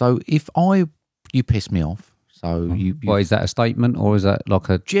 So you piss me off. So you What is that, a statement or is that like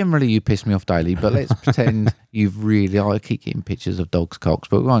a? generally you piss me off daily, but let's pretend you've really. I keep getting pictures of dogs' cocks,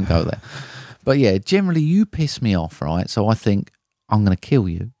 but we won't go there. But yeah, generally you piss me off, right? So I think I'm going to kill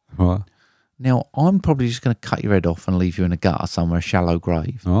you. Right. Now I'm probably just going to cut your head off and leave you in a gutter somewhere, a shallow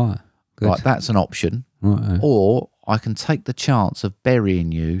grave. Right. Good. Right, that's an option. Right. Or I can take the chance of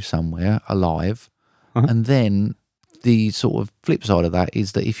burying you somewhere alive, and then the sort of flip side of that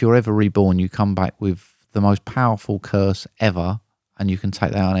is that if you're ever reborn, you come back with the most powerful curse ever, and you can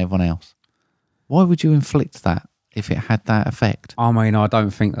take that on everyone else. Why would you inflict that if it had that effect? I mean, I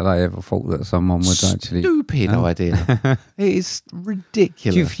don't think that they ever thought that someone would actually. Stupid idea. It is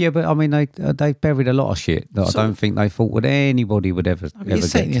ridiculous. Yeah, but I mean, they buried a lot of shit that So- I don't think they thought anybody would ever You're ever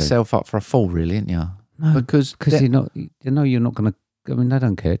setting get to. yourself up for a fall, really, aren't you? No, because you're not. You're not going to. I mean, they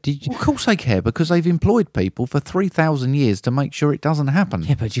don't care. Did you? Well, of course they care, because they've employed people for 3,000 years to make sure it doesn't happen.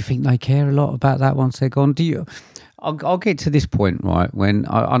 Yeah, but do you think they care a lot about that once they're gone? Do you? I'll get to this point, right? When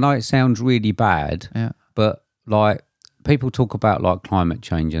I know it sounds really bad, Yeah. but like people talk about like climate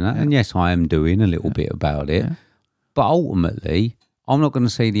change and that, and yes, I am doing a little bit about it, but ultimately, I'm not going to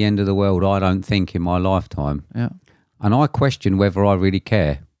see the end of the world. I don't think in my lifetime, Yeah. and I question whether I really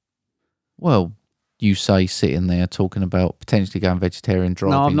care. Well, you say sitting there talking about potentially going vegetarian,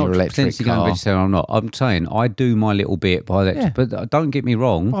 driving No, I'm not your electric potentially car. going vegetarian. I'm not. I'm saying I do my little bit by that. Yeah. But don't get me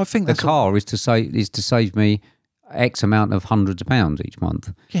wrong. Well, I think the that's car is to save me X amount of hundreds of pounds each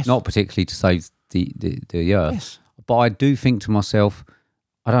month. Yes. Not particularly to save the earth. Yes. But I do think to myself,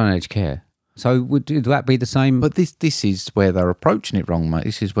 I don't actually care. So would that be the same? But this is where they're approaching it wrong, mate.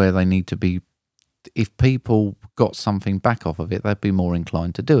 This is where they need to be. If people got something back off of it, they'd be more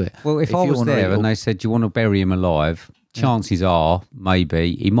inclined to do it. well, if I you was wanna there eat and they said, "Do you want to bury him alive?" Chances are,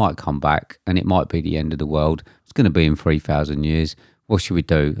 maybe he might come back, and it might be the end of the world. It's going to be in 3,000 years. What should we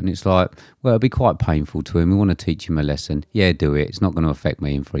do? And it's like, well, it'll be quite painful to him. We want to teach him a lesson. Yeah, do it. It's not going to affect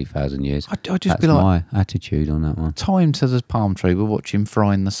me in 3,000 years. I'd just That's be like, my attitude on that one. tie him to the palm tree, we'll watch him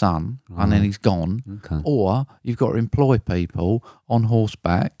fry in the sun, and then he's gone. Okay. Or you've got to employ people on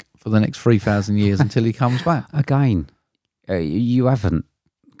horseback for the next 3,000 years until he comes back. Again, you haven't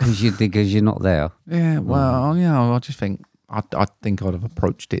because you're not there. Yeah, well, I just think I think I'd have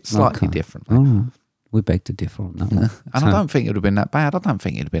approached it slightly Okay. differently. All right. We beg to differ on that one. And I don't think it would have been that bad. I don't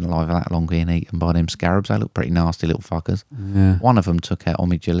think it'd have been alive that long being eaten by them scarabs. They look pretty nasty little fuckers. Yeah. One of them took out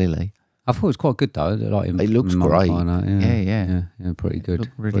Omid Jalili. I thought it was quite good though. Like It looks great. yeah, Yeah. yeah, pretty good.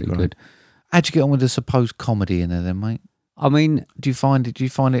 Looked really pretty great. good. How'd you get on with the supposed comedy in there then, mate? I mean, Did you find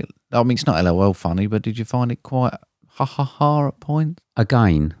it, I mean, it's not LOL funny, but did you find it quite ha at points?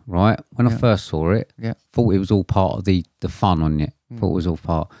 again, right, when I first saw it, Yeah. thought it was all part of the fun on it. Thought it was all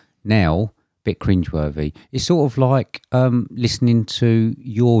part. Now, bit cringeworthy. It's sort of like listening to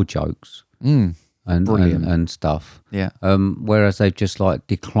your jokes Brilliant. and stuff. Yeah. Whereas they've just like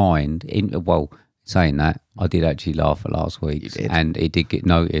declined. Saying that, I did actually laugh at last week's, did. and it did get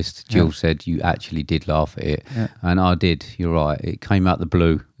noticed. Jill said you actually did laugh at it, and I did. You're right. It came out the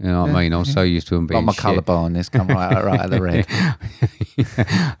blue. You know what I mean? I was so used to them being Like my shit. colour blindness come right out of the red.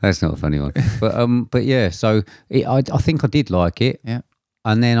 That's not a funny one, but yeah. So I think I did like it. Yeah.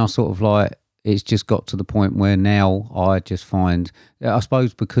 And then I sort of like, it's just got to the point where now I just find, I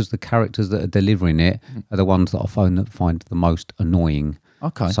suppose because the characters that are delivering it are the ones that I find the most annoying.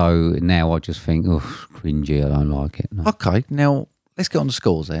 Okay. So now I just think, oh, cringy, I don't like it. No. Okay, now let's get on to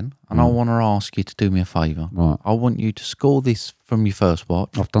scores then. And I want to ask you to do me a favour. Right. I want you to score this from your first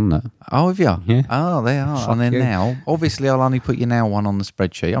watch. I've done that. Oh, have you? Yeah. Oh, they are. Fuck And then you. now, obviously, I'll only put your now one on the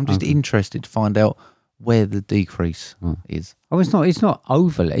spreadsheet. I'm just interested to find out where the decrease is. Oh, it's not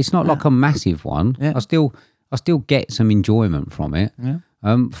overly. It's not like a massive one. Yeah. I still get some enjoyment from it. Yeah.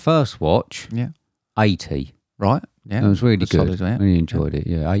 First watch, Yeah. 80. Right? Yeah. It was really That's good. solid, yeah. Really enjoyed it.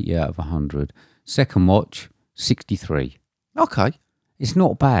 Yeah, 80 out of 100. Second watch, 63. Okay. It's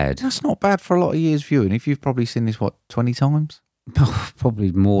not bad. That's not bad for a lot of years viewing. If you've probably seen this, 20 times?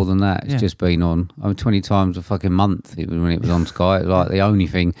 Probably more than that. It's Yeah. just been on. 20 times a fucking month when it was on Sky. Like the only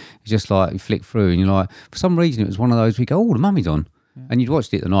thing, it's just like you flick through and you're like, for some reason it was one of those we go, oh, the mummy's on. And you'd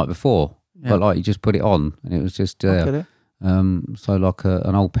watched it the night before. But like you just put it on and it was just I get it. so like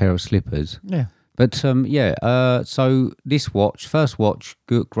an old pair of slippers. Yeah. But so this first watch,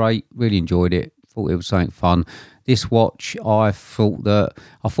 good, great, really enjoyed it. Thought it was something fun. This watch, I thought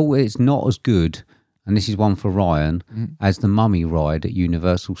it's not as good, and this is one for Ryan, as the Mummy ride at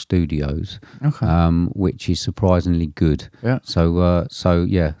Universal Studios, Okay. which is surprisingly good. Yeah. So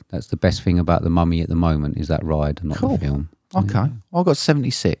yeah, that's the best thing about the Mummy at the moment is that ride, and not Cool. the film. Okay. I got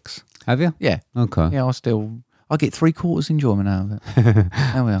 76. Have you? Yeah. Okay. Yeah, I get 3/4 enjoyment out of it.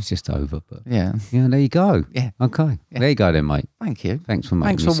 There we are. It's just over, but Yeah. yeah, there you go. Yeah. Okay. Yeah. There you go then, mate. Thank you. Thanks for making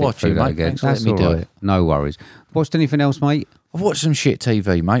Thanks me for sit watching, through that mate. again. Thanks for That's letting me all do right. it. No worries. Watched anything else, mate? I've watched some shit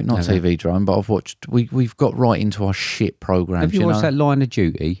TV, mate. Not Have you? TV drone, but I've watched. We've got right into our shit programs. Have you watched that Line of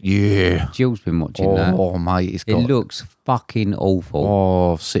Duty? Yeah. Jill's been watching that. Oh, mate, it's It got. looks fucking awful.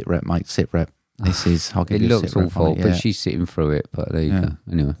 Oh, sit rep, mate. Sit rep. This is. I'll give It you a looks sit rep awful, on it, but yeah. she's sitting through it. But there you Yeah. go.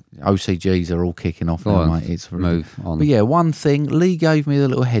 Anyway, OCGs are all kicking off go now, on. mate. It's Move on. But yeah, one thing, Lee gave me the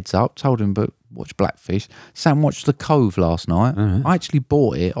little heads up, told him, but watch Blackfish. Sam watched The Cove last night. I actually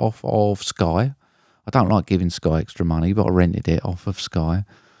bought it off of Sky. I don't like giving Sky extra money, but I rented it off of Sky.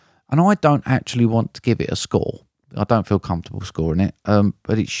 And I don't actually want to give it a score. I don't feel comfortable scoring it.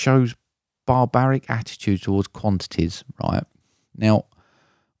 But it shows barbaric attitude towards quantities, right? Now,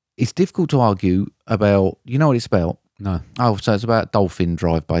 it's difficult to argue about, you know what it's about? No. Oh, so it's about dolphin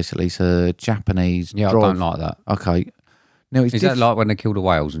drive, basically. It's a Japanese Yeah, drive. I don't like that. Okay. Now, it's Is that like when they kill the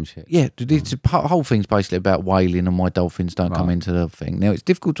whales and shit? yeah, the whole thing's basically about whaling and why dolphins don't come Right. into the thing. Now, it's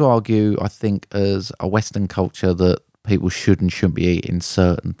difficult to argue, I think, as a Western culture that people should and shouldn't be eating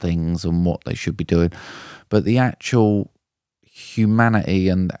certain things and what they should be doing. But the actual humanity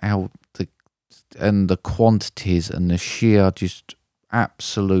and how the quantities and the sheer just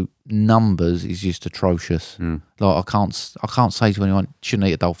absolute numbers is just atrocious. Like I can't say to anyone shouldn't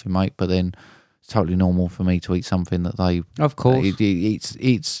eat a dolphin, mate, but then it's totally normal for me to eat something that they. Of course.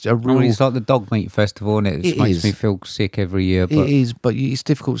 It's a I real. mean, it's like the dog meat festival, and it It makes is. me feel sick every year. But It is, but it's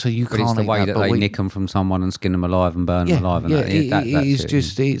difficult. So you but can't it's the eat way that but they we- nick them from someone and skin them alive and burn them alive. And that, it that's is it.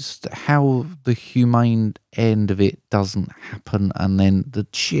 just it's how the humane end of it doesn't happen, and then the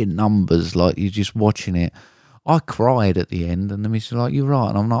sheer numbers. Like you're just watching it. I cried at the end, and the missus was like, "You're right,"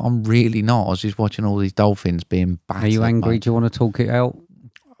 and I'm not. I'm really not. I was just watching all these dolphins being battered. Are you angry? mate. Do you want to talk it out?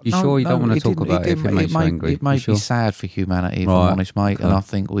 You sure you don't want to talk about it if it makes you angry? It made You sure? me sad for humanity, if Right, I'm honest, mate. And okay. I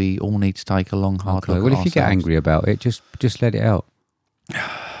think we all need to take a long, hard Okay. look Well, at if you get ourselves. angry about it, just let it out.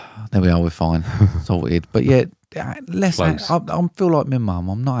 There we are. We're fine, sorted. But yeah, less. Close. I feel like my mum.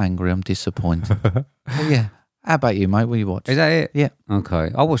 I'm not angry. I'm disappointed. Well, yeah. How about you, mate? What you watch? Is that it? Yeah. Okay.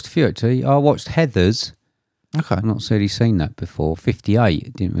 I watched a few actually. I watched Heathers. Okay. I've not really seen that before.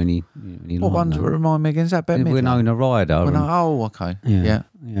 58. Didn't really What like ones that. remind me again? Is that Bette Midler? Winona Ryder. and- Oh, okay. yeah.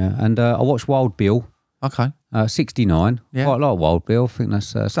 And I watched Wild Bill. Okay. 69. Yeah. Quite like Wild Bill. I think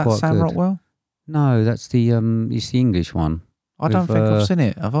that's Is that quite Sam good. Rockwell? No, that's the it's the English one. I don't think I've seen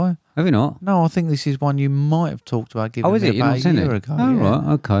it, have I? Have you not? No, I think this is one you might have talked about giving Is me it? You've about not a seen year it? ago. Oh, yeah.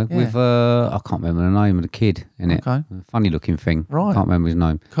 right, okay. Yeah. With, I can't remember the name of the kid in it. Okay. Funny looking thing. Right. Can't remember his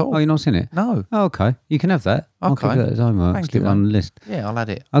name. Cool. Oh, you've not seen it? No. Oh, okay. You can have that. I'll Okay. give that as homework. Thank Stick you, it on mate. the list. Yeah, I'll add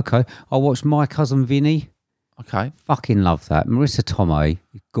it. Okay. I watched My Cousin Vinny. Okay. Fucking love that. Marissa Tomei,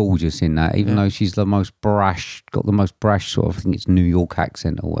 gorgeous in that, even though she's got the most brash sort of, I think it's New York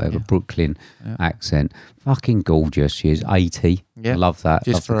accent or whatever, Brooklyn accent. Fucking gorgeous. She is 80. Yeah. I love that.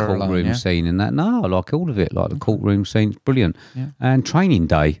 Just love for her the alone, courtroom yeah? scene in that. No, I like all of it. Like the courtroom scene, it's brilliant. Yeah. And Training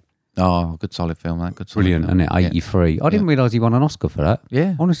Day, Oh, good solid film, that. Good solid brilliant, film. isn't it? 83. I didn't realise he won an Oscar for that.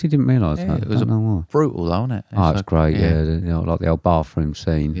 Yeah. Honestly, didn't realise Yeah, that. it was I don't know why. Brutal, though, isn't it? Oh, it's great. Yeah, like the old bathroom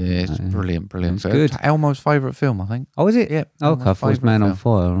scene. Yeah, it's brilliant. It's good. Elmo's favourite film, I think. Oh, is it? Yeah. Oh, okay. I thought it was Man on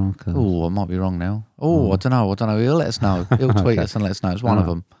Fire. Okay. Oh, I might be wrong now. Oh, I don't know. He'll let us know. He'll tweet us and let us know. It's one of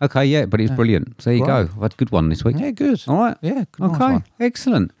them. Okay, yeah, but it's brilliant. So there you go. I've had a good one this week. Yeah, good. All right. Yeah, good. Nice Okay, one.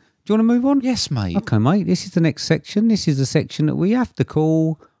 excellent. Do you want to move on? Yes, mate. Okay, mate. This is the next section. This is the section that we have to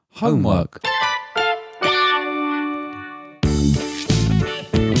call Homework.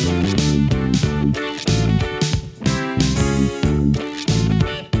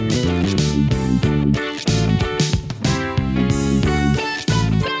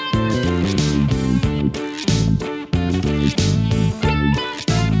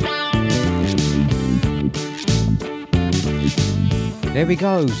 There we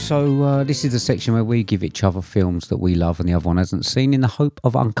go. So this is the section where we give each other films that we love and the other one hasn't seen in the hope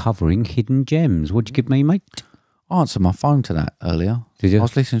of uncovering hidden gems. What'd you give me, mate? I answered my phone to that earlier. Did you? I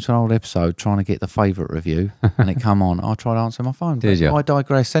was listening to an old episode trying to get the favourite review and it come on. I tried to answer my phone. Did you? I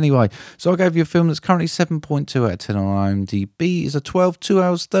digress. Anyway, so I gave you a film that's currently 7.2 out of 10 on IMDb. It's a 2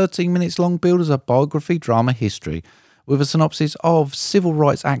 hours, 13 minutes long build as a biography drama history with a synopsis of civil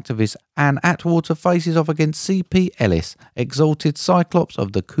rights activist Anne Atwater faces off against C.P. Ellis, exalted Cyclops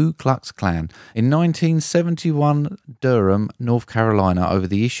of the Ku Klux Klan, in 1971 Durham, North Carolina, over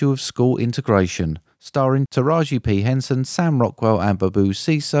the issue of school integration. Starring Taraji P. Henson, Sam Rockwell and Babu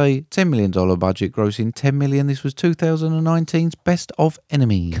Cisse. $10 million budget, grossing $10 million. This was 2019's Best of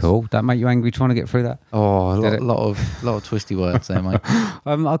Enemies. Cool. That make you angry trying to get through that? Oh, a lot of twisty words there, mate.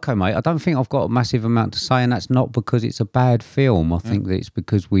 Okay, mate. I don't think I've got a massive amount to say, and that's not because it's a bad film. I think that it's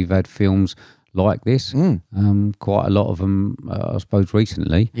because we've had films like this, quite a lot of them, I suppose,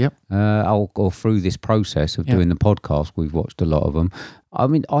 recently. Yep. Or through this process of doing the podcast, we've watched a lot of them. I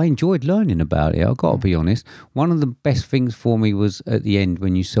mean, I enjoyed learning about it. I've got to be honest. One of the best things for me was at the end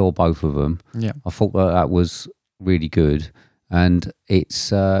when you saw both of them. Yeah. I thought that was really good. And it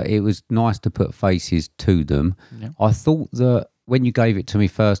was nice to put faces to them. Yeah. I thought that when you gave it to me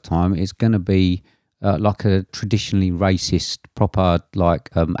first time, it's going to be like a traditionally racist, proper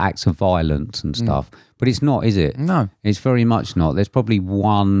acts of violence and stuff. But it's not, is it? No. It's very much not. There's probably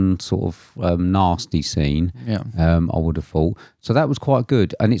one sort of nasty scene, I would have thought. So that was quite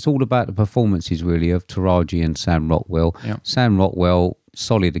good. And it's all about the performances, really, of Taraji and Sam Rockwell. Yeah. Sam Rockwell,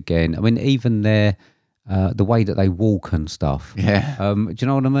 solid again. I mean, even the way that they walk and stuff. Yeah. Do you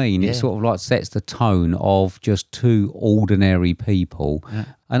know what I mean? Yeah. It sort of like sets the tone of just two ordinary people. Yeah.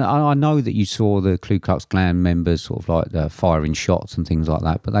 And I know that you saw the Ku Klux Klan members sort of like firing shots and things like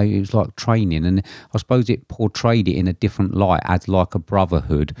that, but it was like training. And I suppose it portrayed it in a different light as like a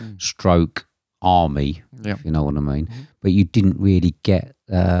brotherhood stroke army, if you know what I mean. But you didn't really get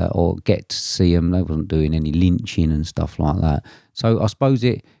to see them. They wasn't doing any lynching and stuff like that. So I suppose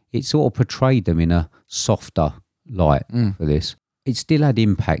it sort of portrayed them in a softer light for this. It still had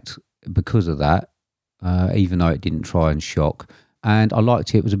impact because of that, even though it didn't try and shock. And I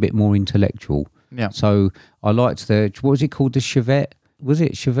liked it was a bit more intellectual. Yeah. So I liked what was it called? The Chevette? Was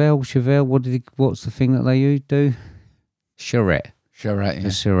it Chevelle? What's the thing that they do? Charrette. Charrette, yeah.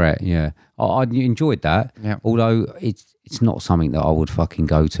 The charrette, yeah. I enjoyed that. Yeah. Although it's not something that I would fucking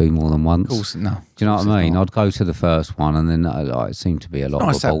go to more than once. Of course, no. Do you know what I mean? Not. I'd go to the first one, and then it seemed to be a lot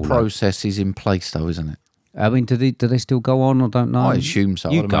Nice of a that ball. process is in place, though, isn't it? I mean, do they still go on? I don't know. I assume so.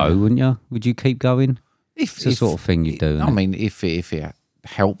 You'd I'd go, imagine. wouldn't you? Would you keep going? It's the sort of thing you do. I mean, if it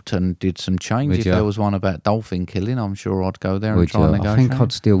helped and did some change, Would if you? there was one about dolphin killing, I'm sure I'd go there and Would try you? and I negotiate. think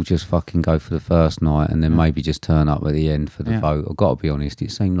I'd still just fucking go for the first night and then maybe just turn up at the end for the vote. I've got to be honest,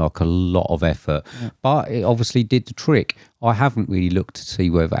 it seemed like a lot of effort, but it obviously did the trick. I haven't really looked to see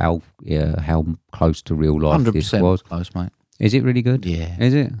whether how close to real life this 100% was. close, mate. Is it really good? Yeah.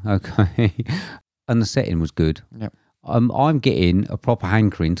 Is it? Okay. And the setting was good. Yep. I'm getting a proper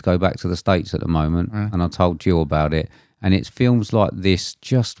hankering to go back to the States at the moment, and I told Jill about it. And it's films like this,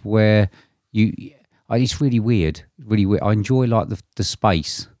 just where it's really weird, really weird. I enjoy like the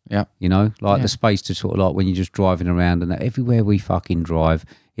space Yeah. You know, like Yeah. the space to sort of like when you're just driving around and that everywhere we fucking drive,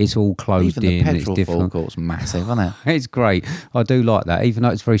 it's all closed Even the in. It's petrol different. forecourt's massive, isn't it? It's great. I do like that, even though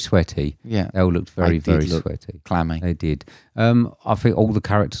it's very sweaty. Yeah. They all looked very, They did very look sweaty. Clammy. They did. I think all the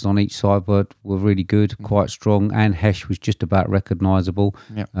characters on each side were really good, quite strong. Anne Hesh was just about recognisable.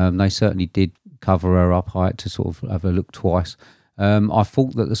 Yep. They certainly did cover her up. I had to sort of have a look twice. I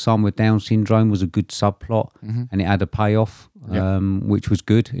thought that the son with Down syndrome was a good subplot and it had a payoff, which was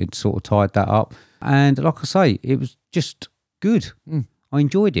good. It sort of tied that up. And like I say, it was just good. I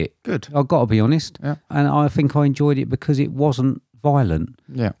enjoyed it. Good. I've got to be honest. Yeah. And I think I enjoyed it because it wasn't violent.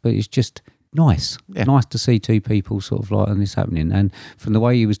 Yeah. But it's just nice. Yeah. Nice to see two people sort of like and this happening. And from the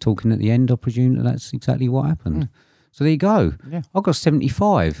way he was talking at the end, I presume that that's exactly what happened. So there you go. Yeah. I got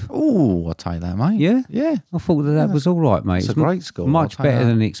 75. Oh, I'll take that, mate. Yeah? Yeah. I thought that was all right, mate. It's a m- great score. Much I'll take better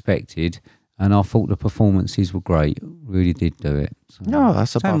that. than expected. And I thought the performances were great. Really did do it. So, No,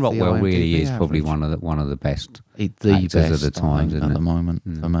 that's Sam above the Rockwell really IMDb is probably average. one of the best. The actors best of the times, I think, isn't at it? the moment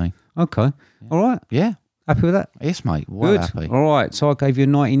for me. Okay. All right. Yeah. Happy with that? Yes, mate. Well Good. happy. All right. So I gave you a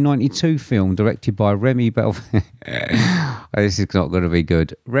 1992 film directed by Remy Belvaux. This is not going to be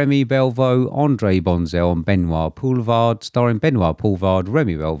good. Remy Belvaux, Andre Bonzel, and Benoit Poulvard, starring Benoit Poulvard,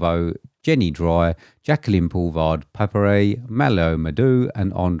 Remy Belvaux, Jenny Dry, Jacqueline Poulvard, Papare, Malo Madou,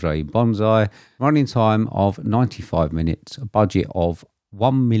 and Andre Bonzai. Running time of 95 minutes. A budget of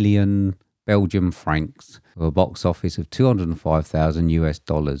 1 million Belgian francs. With a box office of 205,000 US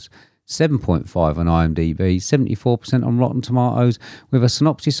dollars. 7.5 on IMDb, 74% on Rotten Tomatoes, with a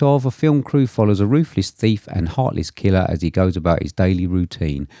synopsis of: a film crew follows a ruthless thief and heartless killer as he goes about his daily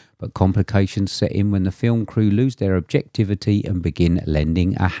routine. But complications set in when the film crew lose their objectivity and begin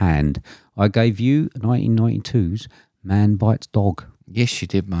lending a hand. I gave you 1992's Man Bites Dog. Yes, you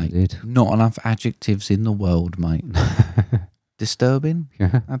did, mate. I did. Not enough adjectives in the world, mate. Disturbing,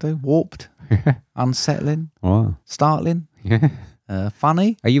 Yeah. I do. Warped, unsettling, Right. startling, Yeah.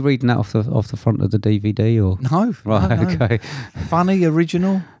 funny. Are you reading that off the front of the DVD or? No, Right. no, no. Okay. Funny,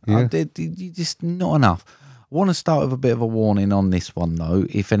 original. Yeah. You just not enough. I want to start with a bit of a warning on this one, though.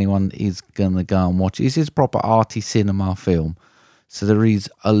 If anyone is going to go and watch it, this is a proper arty cinema film. So there is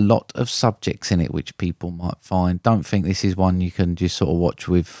a lot of subjects in it which people might find. Don't think this is one you can just sort of watch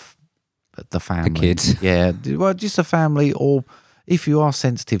with the family. kids. Yeah, well, just a family, or if you are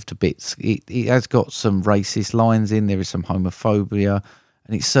sensitive to bits. It has got some racist lines in, there is some homophobia,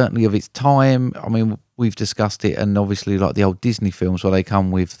 and it's certainly of its time. I mean, we've discussed it, and obviously like the old Disney films where they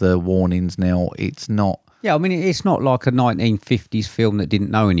come with the warnings now, it's not. Yeah, I mean, it's not like a 1950s film that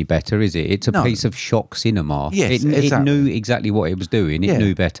didn't know any better, is it? It's a No. piece of shock cinema. Yes, it exactly. knew exactly what it was doing. It Yeah.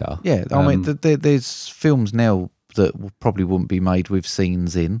 knew better. Yeah, I mean, there's films now that probably wouldn't be made with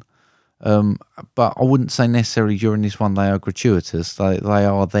scenes in. But I wouldn't say necessarily during this one they are gratuitous. They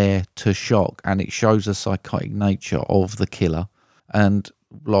are there to shock, and it shows a psychotic nature of the killer. And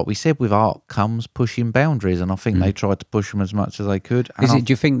like we said, with art comes pushing boundaries, and I think they tried to push them as much as they could. And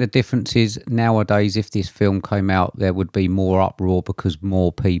Do you think the difference is nowadays, if this film came out, there would be more uproar because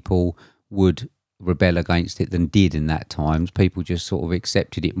more people would rebel against it than did in that times? People just sort of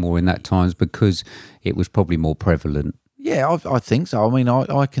accepted it more in that times because it was probably more prevalent. yeah, I think so. I mean,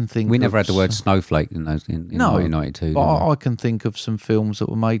 I can think We never of had the word snowflake in those in No, 1992. but did we? I can think of some films that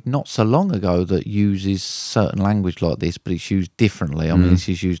were made not so long ago that uses certain language like this, but it's used differently. I mean, this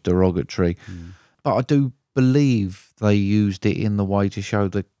is used derogatory. But I do believe they used it in the way to show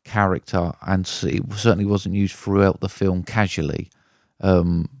the character, and it certainly wasn't used throughout the film casually.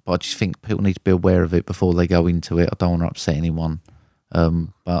 But I just think people need to be aware of it before they go into it. I don't want to upset anyone.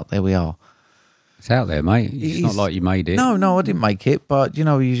 But there we are. It's out there, mate. It's not It's- like you made it. No, I didn't make it, but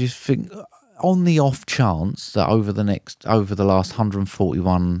you just think on the off chance that over the last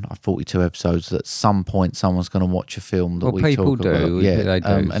 141, 42 episodes, at some point someone's going to watch a film that Well, we people talk do. about. Yeah, They do,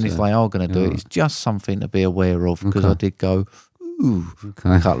 and if so, they are going to do it, yeah. it's just something to be aware of, because Okay. I did go ooh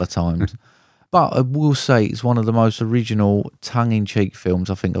Okay. a couple of times. But I will say it's one of the most original, tongue-in-cheek films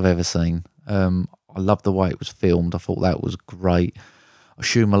I think I've ever seen. I love the way it was filmed. I thought that was great. I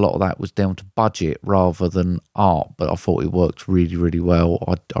assume a lot of that was down to budget rather than art, but I thought it worked really, really well.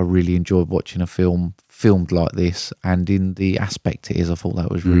 I really enjoyed watching a film filmed like this, and in the aspect it is, I thought that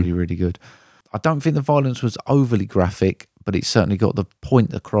was really, really good. I don't think the violence was overly graphic, but it certainly got the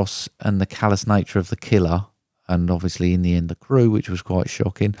point across and the callous nature of the killer, and obviously in the end the crew, which was quite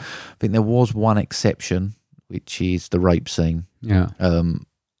shocking. I think there was one exception, which is the rape scene. Yeah.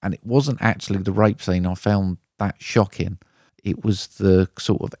 And it wasn't actually the rape scene I found that shocking. It was the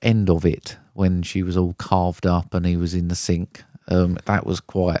sort of end of it when she was all carved up and he was in the sink. That was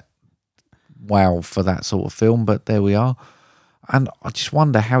quite wow for that sort of film, but there we are. And I just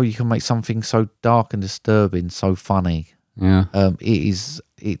wonder how you can make something so dark and disturbing so funny. Yeah.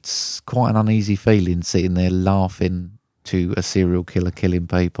 It's quite an uneasy feeling sitting there laughing to a serial killer killing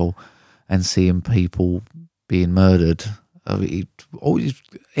people and seeing people being murdered. It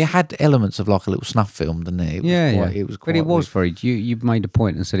had elements of like a little snuff film, didn't it? It was quite but it was weird. very. You made a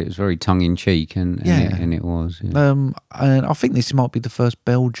point and said it was very tongue in cheek, and it was. Yeah. And I think this might be the first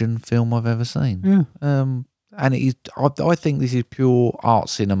Belgian film I've ever seen. Yeah. And it is. I think this is pure art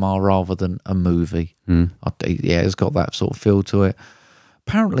cinema rather than a movie. It's got that sort of feel to it.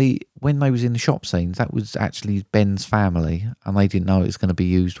 Apparently, when they was in the shop scenes, that was actually Ben's family, and they didn't know it was going to be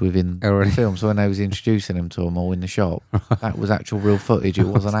used within the film. So when they was introducing them to them all in the shop, that was actual real footage. It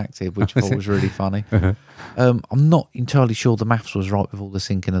wasn't acted, which I thought was really funny. I'm not entirely sure the maths was right with all the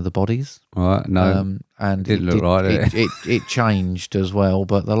sinking of the bodies. Right, no, and didn't look right. It changed as well,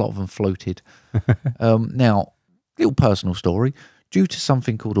 but a lot of them floated. Now, little personal story. Due to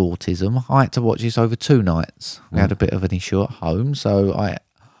something called autism, I had to watch this over 2 nights. We had a bit of an issue at home, so I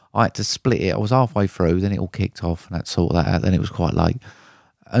had to split it. I was halfway through, then it all kicked off, and I had to sort that out. Then it was quite late.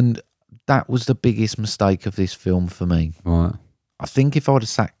 And that was the biggest mistake of this film for me. Right. I think if I would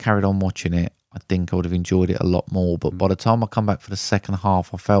have carried on watching it, I think I would have enjoyed it a lot more. But by the time I come back for the second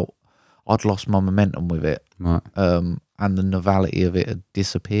half, I felt I'd lost my momentum with it. Right. And the novelty of it had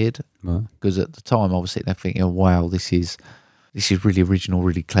disappeared. Right. Because at the time, I was sitting there thinking, wow, this is really original,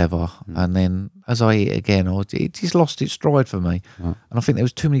 really clever. And then as I eat again, it just lost its stride for me. And I think there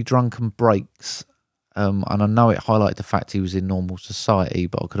was too many drunken breaks. And I know it highlighted the fact he was in normal society,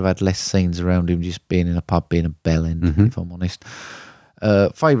 but I could have had less scenes around him just being in a pub, being a bellend, if I'm honest.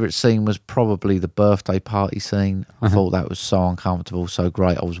 Favourite scene was probably the birthday party scene. I thought that was so uncomfortable, so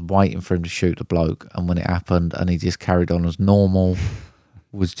great. I was waiting for him to shoot the bloke, and when it happened and he just carried on as normal,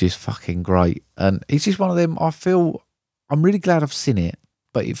 was just fucking great. And it's just one of them, I'm really glad I've seen it,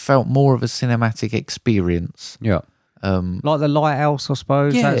 but it felt more of a cinematic experience. Yeah. Like The Lighthouse, I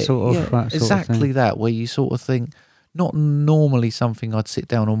suppose. That sort of exactly thing. that, where you sort of think, not normally something I'd sit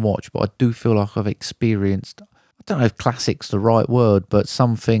down and watch, but I do feel like I've experienced, I don't know if classic's the right word, but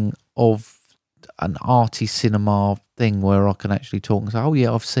something of an arty cinema thing where I can actually talk and say, oh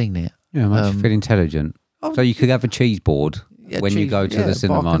yeah, I've seen it. Yeah, it makes you feel intelligent. So you could have a cheese board when you go to the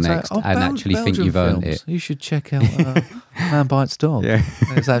cinema next and actually think you've earned it. You should check out Man Bites Dog. Yeah.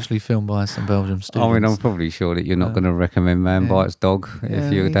 It's actually filmed by some Belgian students. I mean, I'm probably sure that you're not going to recommend Man Bites Dog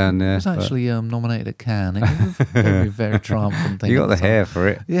if you're down there. It was actually nominated at Cannes. It was a very, very triumphant thing. You got the hair for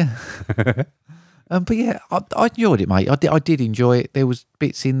it. Yeah. But yeah, I enjoyed it, mate. I did enjoy it. There was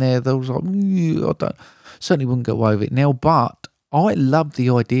bits in there that was like, certainly wouldn't get away with it now, but I love the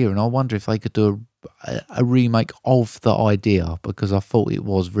idea, and I wonder if they could do a remake of the idea, because I thought it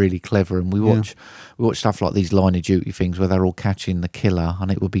was really clever. And we watch stuff like these Line of Duty things where they're all catching the killer,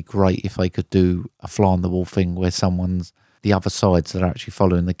 and it would be great if they could do a fly on the wall thing where someone's the other sides that are actually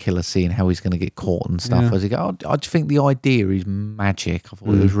following the killer, seeing how he's going to get caught and stuff as he goes. I just think the idea is magic. I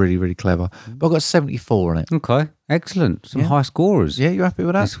thought it was really, really clever. But I got 74 on it. Okay, excellent. Some high scorers. Yeah, you happy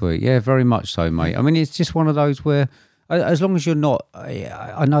with that? This week? Yeah, very much so, mate. I mean, it's just one of those where, as long as you're not,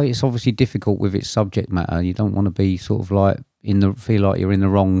 I know it's obviously difficult with its subject matter. You don't want to be sort of like feel like you're in the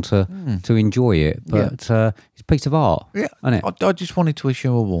wrong to enjoy it, but it's a piece of art, isn't it? I just wanted to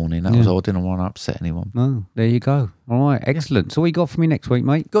issue a warning. That was all. I didn't want to upset anyone. Oh, there you go. All right, excellent. So what you got for me next week,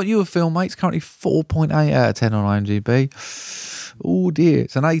 mate? Got you a film, mate. It's currently 4.8 out of 10 on IMDb. Oh dear.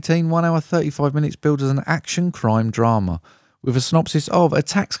 It's an 1 hour 35 minutes billed as an action crime drama, with a synopsis of: a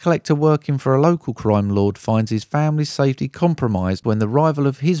tax collector working for a local crime lord finds his family's safety compromised when the rival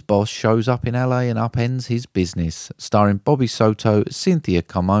of his boss shows up in LA and upends his business. Starring Bobby Soto, Cynthia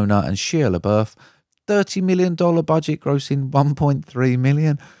Carmona and Shia LaBeouf. $30 million budget, grossing $1.3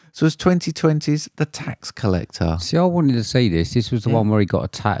 million. So it's 2020's The Tax Collector. See, I wanted to see this. This was the one where he got a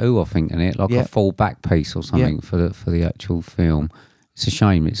tattoo, I think, in it, like a full back piece or something for the actual film. It's a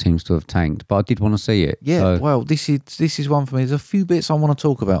shame it seems to have tanked, but I did want to see it. Yeah, so. Well, this is one for me. There's a few bits I want to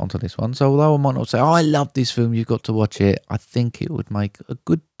talk about onto this one. So although I might not say, I love this film, you've got to watch it, I think it would make a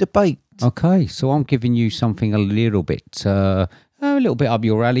good debate. Okay, so I'm giving you something a little bit up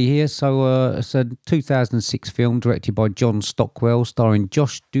your alley here. So it's a 2006 film directed by John Stockwell, starring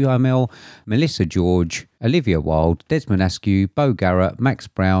Josh Duhamel, Melissa George, Olivia Wilde, Desmond Askew, Beau Garrett, Max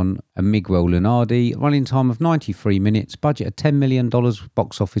Brown and Miguel Lunardi. Running time of 93 minutes, budget of $10 million,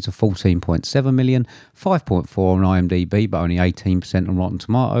 box office of $14.7 million, 5.4 on IMDb but only 18% on Rotten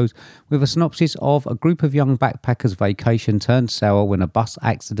Tomatoes, with a synopsis of: a group of young backpackers vacation turns sour when a bus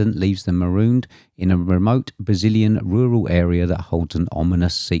accident leaves them marooned in a remote Brazilian rural area that holds an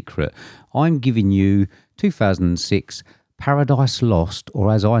ominous secret. I'm giving you 2006 Paradise Lost,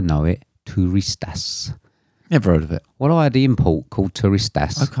 or as I know it, Turistas. Never heard of it. Well, I had the import called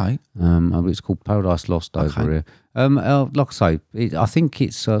Turistas. Okay. It's called Paradise Lost over here. Like I say, I think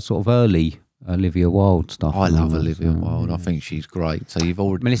it's sort of early Olivia Wilde stuff. I love Olivia Wilde. I think she's great. So you've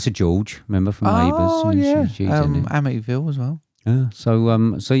already... Melissa George, remember from Neighbours? Oh, yeah. She's in it. Amityville as well. Yeah.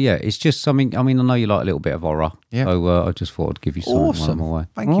 So yeah, it's just something. I mean, I know you like a little bit of horror. Yeah. So I just thought I'd give you something Awesome. while I'm away.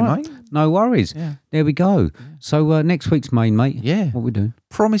 Thank you, mate. No worries. Yeah. There we go. So next week's main, mate. Yeah. What we doing?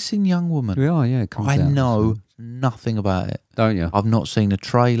 Promising Young Woman. We are. Yeah. It comes I out know this nothing about it. week. Don't you? I've not seen a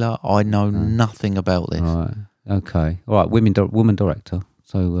trailer. I know nothing about this. Right. Okay. All right. Woman director.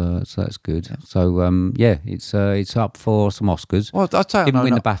 So that's good. Yeah. So it's up for some Oscars. Well, I'll tell you, Didn't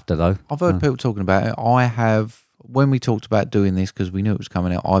win the BAFTA though. I've heard people talking about it. I have, when we talked about doing this, because we knew it was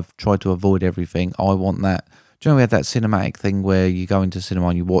coming out, I've tried to avoid everything. I want that. Do you know we had that cinematic thing where you go into cinema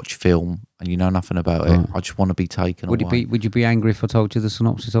and you watch film and you know nothing about it? I just want to be taken away. Would you be angry if I told you the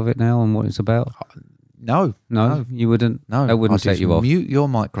synopsis of it now and what it's about? No. You wouldn't. No. That wouldn't I'll set just you off. mute your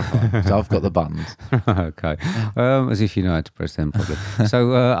microphone. So I've got the buttons. Okay. As if you know how to press them properly.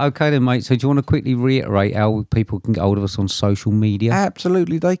 So, okay then, mate. So do you want to quickly reiterate how people can get hold of us on social media?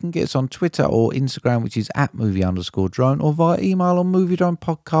 Absolutely. They can get us on Twitter or Instagram, which is @movie_drone, or via email on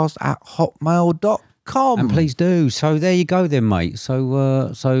moviedronepodcast@hotmail.com. And please do. So there you go then, mate.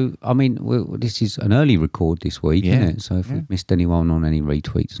 So I mean, this is an early record this week, isn't it? So if we've missed anyone on any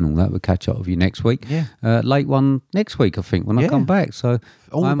retweets and all that, we'll catch up with you next week. Yeah. Late one next week, I think, when I come back. So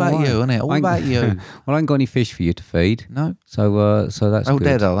All about you, isn't it? All about you. Well, I ain't got any fish for you to feed. No. So that's Oh, good.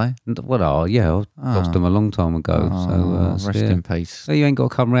 dead, are they? Well, I lost them a long time ago. Rest yeah. in peace. So you ain't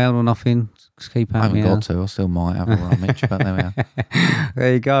got to come round or nothing. Just keep I at me. haven't got to. I still might have a rummage, but there we are.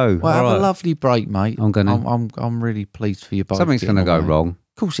 There you go. Well, All have right. a lovely break, mate. I'm really pleased for you both. Something's going to go wrong.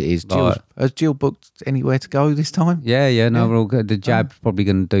 Of course it is. Right. Has Jill booked anywhere to go this time? Yeah. No, we're all good. The jab's probably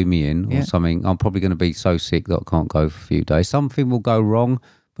going to do me in or Yeah. something. I'm probably going to be so sick that I can't go for a few days. Something will go wrong,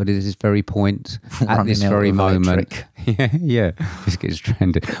 but at this very point, at Running this out very of moment, electric. yeah, just get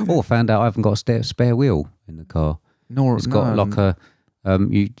stranded. Oh, I found out I haven't got a spare wheel in the car. It's got like a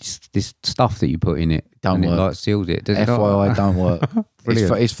this stuff that you put in it. Don't and work. It like seals it. Does it FYI, not? don't work.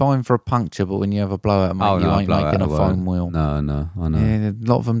 Brilliant. It's fine for a puncture, but when you have a blowout, mate, you ain't making a foam wheel. No, I know. Yeah, a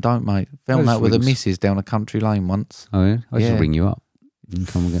lot of them don't, mate. Filmed Those that with a rings. missus down a country lane once. Oh, yeah? I should Yeah. ring you up. You can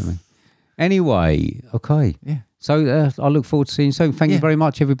come and get me. Anyway, okay. Yeah. So I look forward to seeing you soon. Thank you very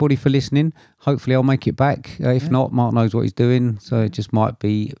much, everybody, for listening. Hopefully I'll make it back. If not, Mark knows what he's doing, so it just might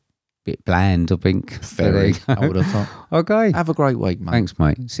be a bit bland, I think. So there Very. you go. I would have thought. Okay. Have a great week, mate. Thanks,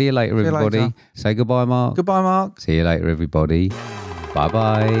 mate. See you later, See you everybody. later. Say goodbye, Mark. Goodbye, Mark. See you later, everybody.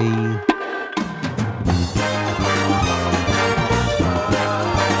 Bye-bye.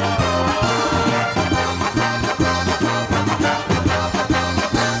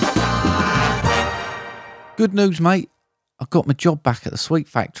 Good news, mate. I got my job back at the Sweet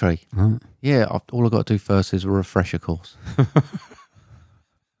Factory. Right. Yeah, all I've got to do first is a refresher course.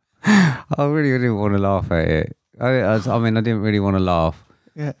 I really didn't want to laugh at it. I mean, I didn't really want to laugh.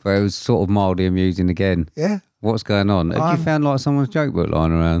 Yeah. But it was sort of mildly amusing again. Yeah. What's going on? Have you found like someone's joke book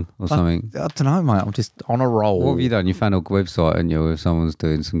lying around or something? I don't know, mate. I'm just on a roll. What have you done? You found a website, and you, if someone's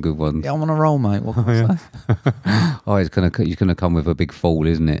doing some good ones. Yeah, I'm on a roll, mate. What can I say? Oh, he's gonna come with a big fall,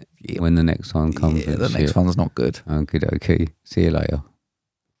 isn't it? When the next one comes. Yeah, the next one's not good. Okay. See you later.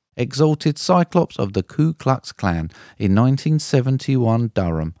 Exalted Cyclops of the Ku Klux Klan in 1971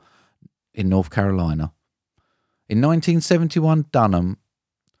 Durham in North Carolina. In 1971 Durham,